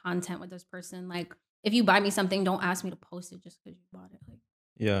make content with this person. Like if you buy me something, don't ask me to post it just because you bought it. Like,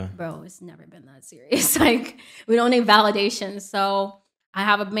 yeah, bro, it's never been that serious. Like we don't need validation. So I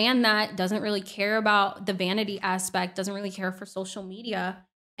have a man that doesn't really care about the vanity aspect, doesn't really care for social media,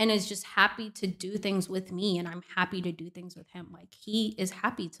 and is just happy to do things with me. And I'm happy to do things with him. Like he is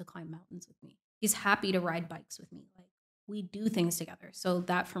happy to climb mountains with me. He's happy to ride bikes with me. Like we do things together. So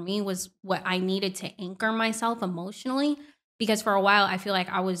that for me was what I needed to anchor myself emotionally, because for a while I feel like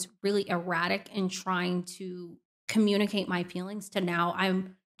I was really erratic in trying to communicate my feelings to now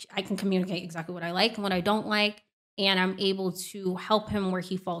I can communicate exactly what I like and what I don't like. And I'm able to help him where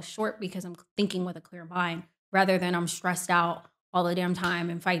he falls short because I'm thinking with a clear mind rather than I'm stressed out all the damn time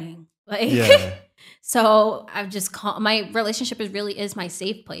and fighting. Like, yeah. So I've just my relationship is my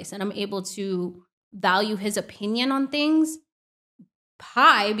safe place, and I'm able to value his opinion on things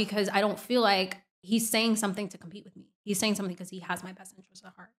high because I don't feel like he's saying something to compete with me. He's saying something because he has my best interest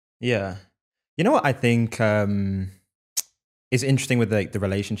at heart. Yeah. You know what I think is interesting with the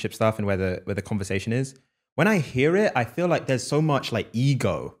relationship stuff and where the conversation is? When I hear it, I feel like there's so much like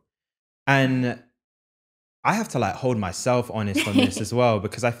ego. And I have to like hold myself honest on this as well,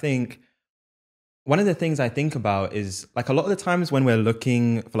 because I think one of the things I think about is like a lot of the times when we're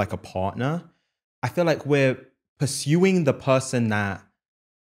looking for like a partner, I feel like we're pursuing the person that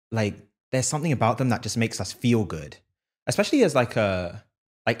like there's something about them that just makes us feel good. Especially as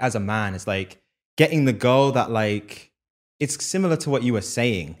as a man, it's like getting the girl that like, it's similar to what you were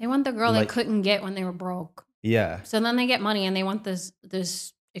saying. They want the girl like, they couldn't get when they were broke. Yeah. So then they get money and they want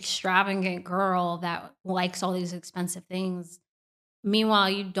this extravagant girl that likes all these expensive things. Meanwhile,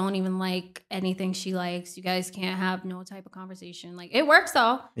 you don't even like anything she likes. You guys can't have no type of conversation. Like it works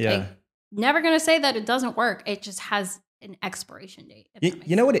though. Yeah. Like, never gonna say that it doesn't work. It just has an expiration date.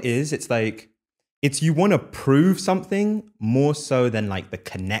 You know what it is? It's like, it's you want to prove something more so than like the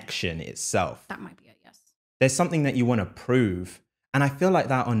connection itself. That might be it, yes. There's something that you want to prove. And I feel like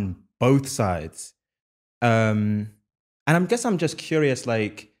that on both sides. And I'm just curious,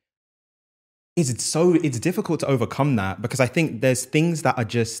 like, it's difficult to overcome that because I think there's things that are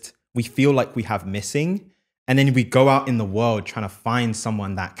just, we feel like we have missing. And then we go out in the world trying to find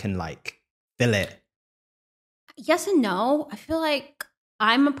someone that can like fill it. Yes and no. I feel like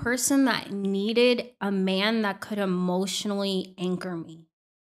I'm a person that needed a man that could emotionally anchor me.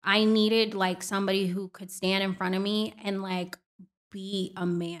 I needed like somebody who could stand in front of me and like be a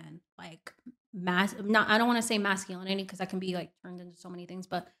man. Like I don't want to say masculinity because that can be like turned into so many things,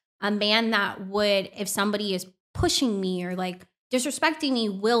 but a man that would, if somebody is pushing me or like disrespecting me,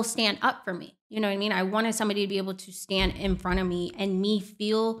 will stand up for me. You know what I mean? I wanted somebody to be able to stand in front of me and me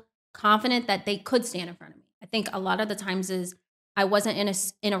feel confident that they could stand in front of me. I think a lot of the times is I wasn't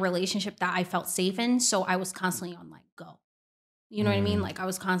in a relationship that I felt safe in, so I was constantly on like go. You know what I mean? Like I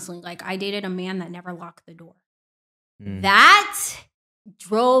was constantly like, I dated a man that never locked the door. That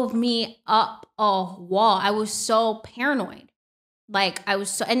drove me up a wall. I was so paranoid. Like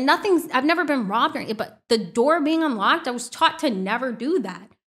and I've never been robbed or anything, but the door being unlocked, I was taught to never do that.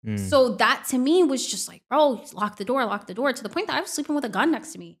 So that to me was just like, bro, lock the door, to the point that I was sleeping with a gun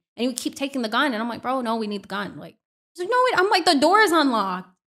next to me. And he would keep taking the gun. And I'm like, bro, no, we need the gun. Like, he's like, no, wait. I'm like, the door is unlocked.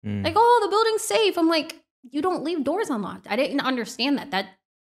 Like, oh, the building's safe. I'm like, you don't leave doors unlocked. I didn't understand that. That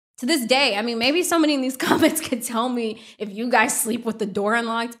to this day, I mean, maybe somebody in these comments could tell me if you guys sleep with the door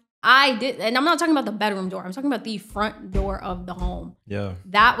unlocked. I did. And I'm not talking about the bedroom door. I'm talking about the front door of the home. Yeah.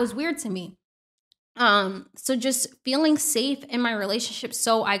 That was weird to me. So just feeling safe in my relationship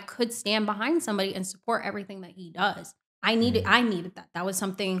so I could stand behind somebody and support everything that he does. I needed that. That was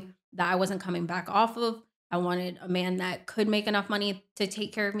something that I wasn't coming back off of. I wanted a man that could make enough money to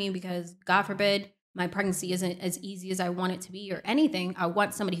take care of me because God forbid my pregnancy isn't as easy as I want it to be or anything. I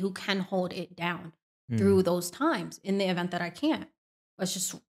want somebody who can hold it down. through those times in the event that I can't. That's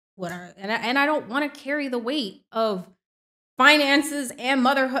just what and I don't want to carry the weight of finances and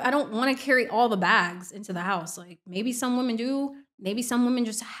motherhood. I don't want to carry all the bags into the house. Like maybe some women do, maybe some women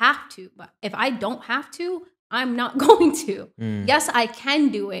just have to. But if I don't have to, I'm not going to. Yes, I can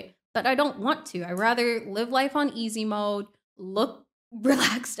do it, but I don't want to. I rather live life on easy mode, look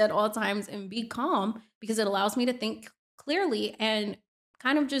relaxed at all times and be calm because it allows me to think clearly and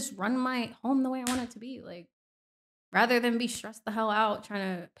kind of just run my home the way I want it to be. Like rather than be stressed the hell out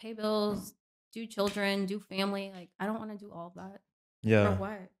trying to pay bills, do children, do family. Like I don't want to do all of that. Yeah. For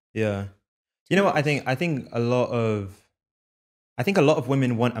what? Yeah. You know what? I think a lot of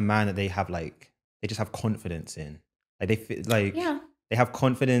women want a man that they have like they just have confidence in. Like they feel like they have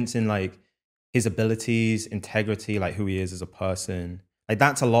confidence in like his abilities, integrity, like who he is as a person. Like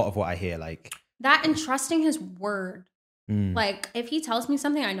that's a lot of what I hear. Like that and trusting his word. Like if he tells me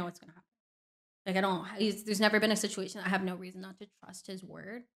something, I know it's gonna happen. Like I don't. There's never been a situation I have no reason not to trust his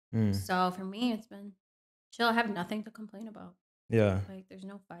word. So for me, it's been chill. I have nothing to complain about. Yeah. Like there's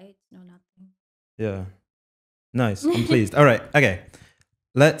no fights, no nothing. Yeah. Nice. I'm pleased. All right. Okay.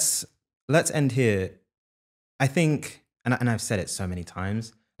 Let's end here. I think, and I've said it so many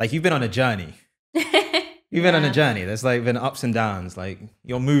times. Like you've been on a journey. You've been on a journey. There's like been ups and downs. Like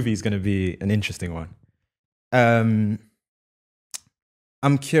your movie's going to be an interesting one.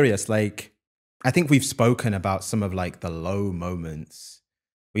 I'm curious. Like I think we've spoken about some of like the low moments.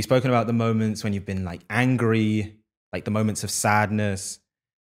 We've spoken about the moments when you've been like angry, like the moments of sadness.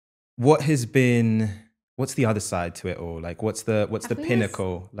 What's the other side to it all? Like what's the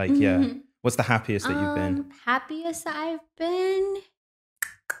pinnacle? Like, what's the happiest that you've been? Happiest I've been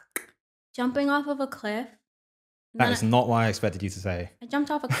jumping off of a cliff. That is not what I expected you to say. I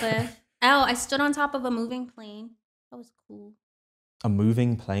jumped off a cliff. I stood on top of a moving plane. That was cool. A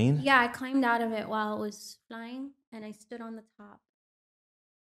moving plane? Yeah, I climbed out of it while it was flying and I stood on the top.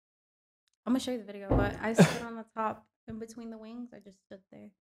 I'm going to show you the video, but I stood on the top in between the wings. I just stood there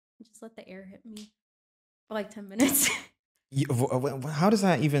and just let the air hit me for like 10 minutes. How does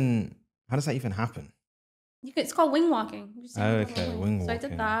that even happen? It's called wing walking. Okay, wing walking. So I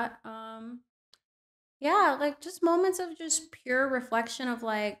did that. Yeah, like just moments of just pure reflection of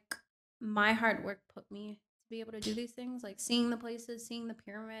like my hard work put me to be able to do these things. Like seeing the places, seeing the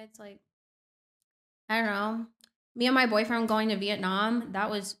pyramids. Like, I don't know. Me and my boyfriend going to Vietnam, that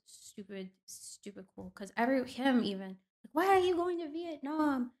was stupid cool. Because him even, like, why are you going to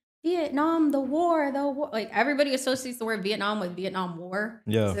Vietnam? Vietnam, the war. Like everybody associates the word Vietnam with Vietnam War.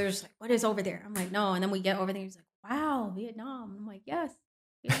 Yeah. So they're just like, what is over there? I'm like, no. And then we get over there. He's like, wow, Vietnam. I'm like, yes,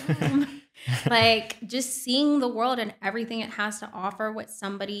 Vietnam. Like just seeing the world and everything it has to offer with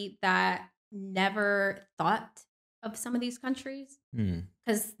somebody that never thought of some of these countries.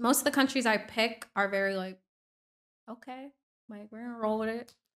 Because most of the countries I pick are very like, okay, like we're gonna roll with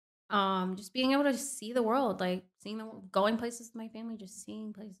it. Just being able to see the world, like going places with my family, just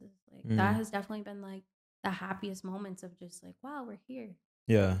seeing places like that has definitely been like the happiest moments of just like, wow, we're here.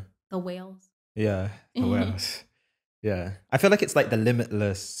 Yeah. The whales. Yeah. The whales. Yeah. I feel like it's like the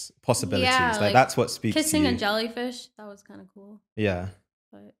limitless possibilities. Yeah, like that's what speaks kissing to you. a jellyfish. That was kind of cool. Yeah.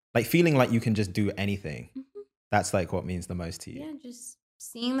 But like feeling like you can just do anything. That's like what means the most to you. Yeah. Just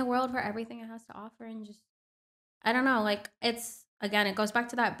seeing the world for everything it has to offer and just, I don't know, like again, it goes back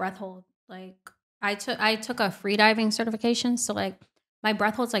to that breath hold. Like I took a free diving certification. So like my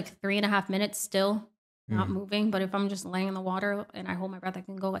breath hold's like 3.5 minutes still not moving. But if I'm just laying in the water and I hold my breath, I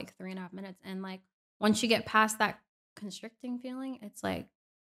can go like 3.5 minutes. And like, once you get past that constricting feeling, it's like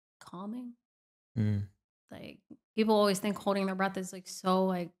calming. Like people always think holding their breath is like so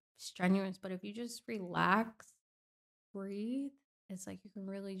like strenuous. But if you just relax, breathe, it's like you can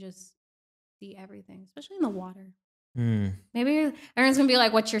really just see everything, especially in the water. Maybe everyone's gonna be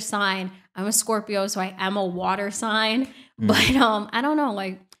like, what's your sign? I'm a Scorpio, so I am a water sign. But I don't know,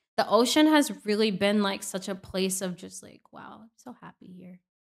 like the ocean has really been like such a place of just like, wow, I'm so happy here.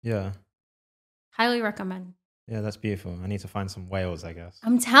 Yeah. Highly recommend. Yeah, that's beautiful. I need to find some whales, I guess.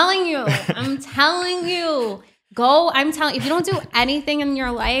 I'm telling you. Go. If you don't do anything in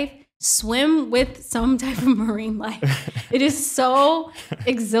your life, swim with some type of marine life. It is so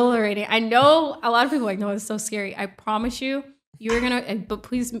exhilarating. I know a lot of people are like, no, it's so scary. I promise you, but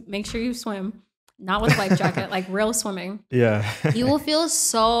please make sure you swim. Not with a life jacket, like real swimming. Yeah. You will feel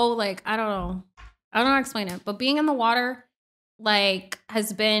so like, I don't know how to explain it, but being in the water like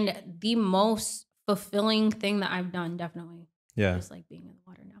has been the most fulfilling thing that I've done, definitely. Yeah. Just like being in the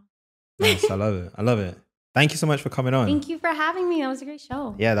water now. Nice. I love it. Thank you so much for coming on. Thank you for having me. That was a great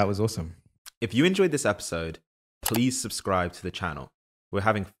show. Yeah, that was awesome. If you enjoyed this episode, please subscribe to the channel. We're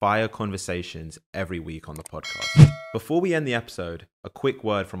having fire conversations every week on the podcast. Before we end the episode, a quick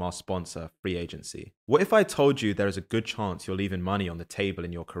word from our sponsor, Free Agency. What if I told you there is a good chance you're leaving money on the table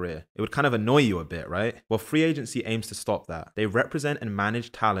in your career? It would kind of annoy you a bit, right? Well, Free Agency aims to stop that. They represent and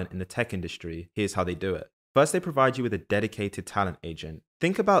manage talent in the tech industry. Here's how they do it. First, they provide you with a dedicated talent agent.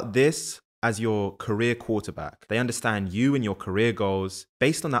 Think about this as your career quarterback. They understand you and your career goals.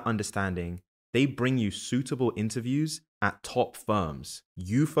 Based on that understanding, they bring you suitable interviews at top firms.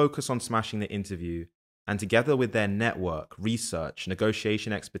 You focus on smashing the interview, and together with their network, research,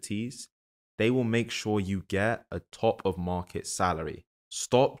 negotiation expertise, they will make sure you get a top of market salary.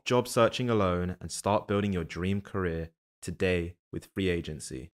 Stop job searching alone and start building your dream career today with Free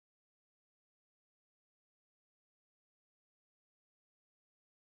Agency.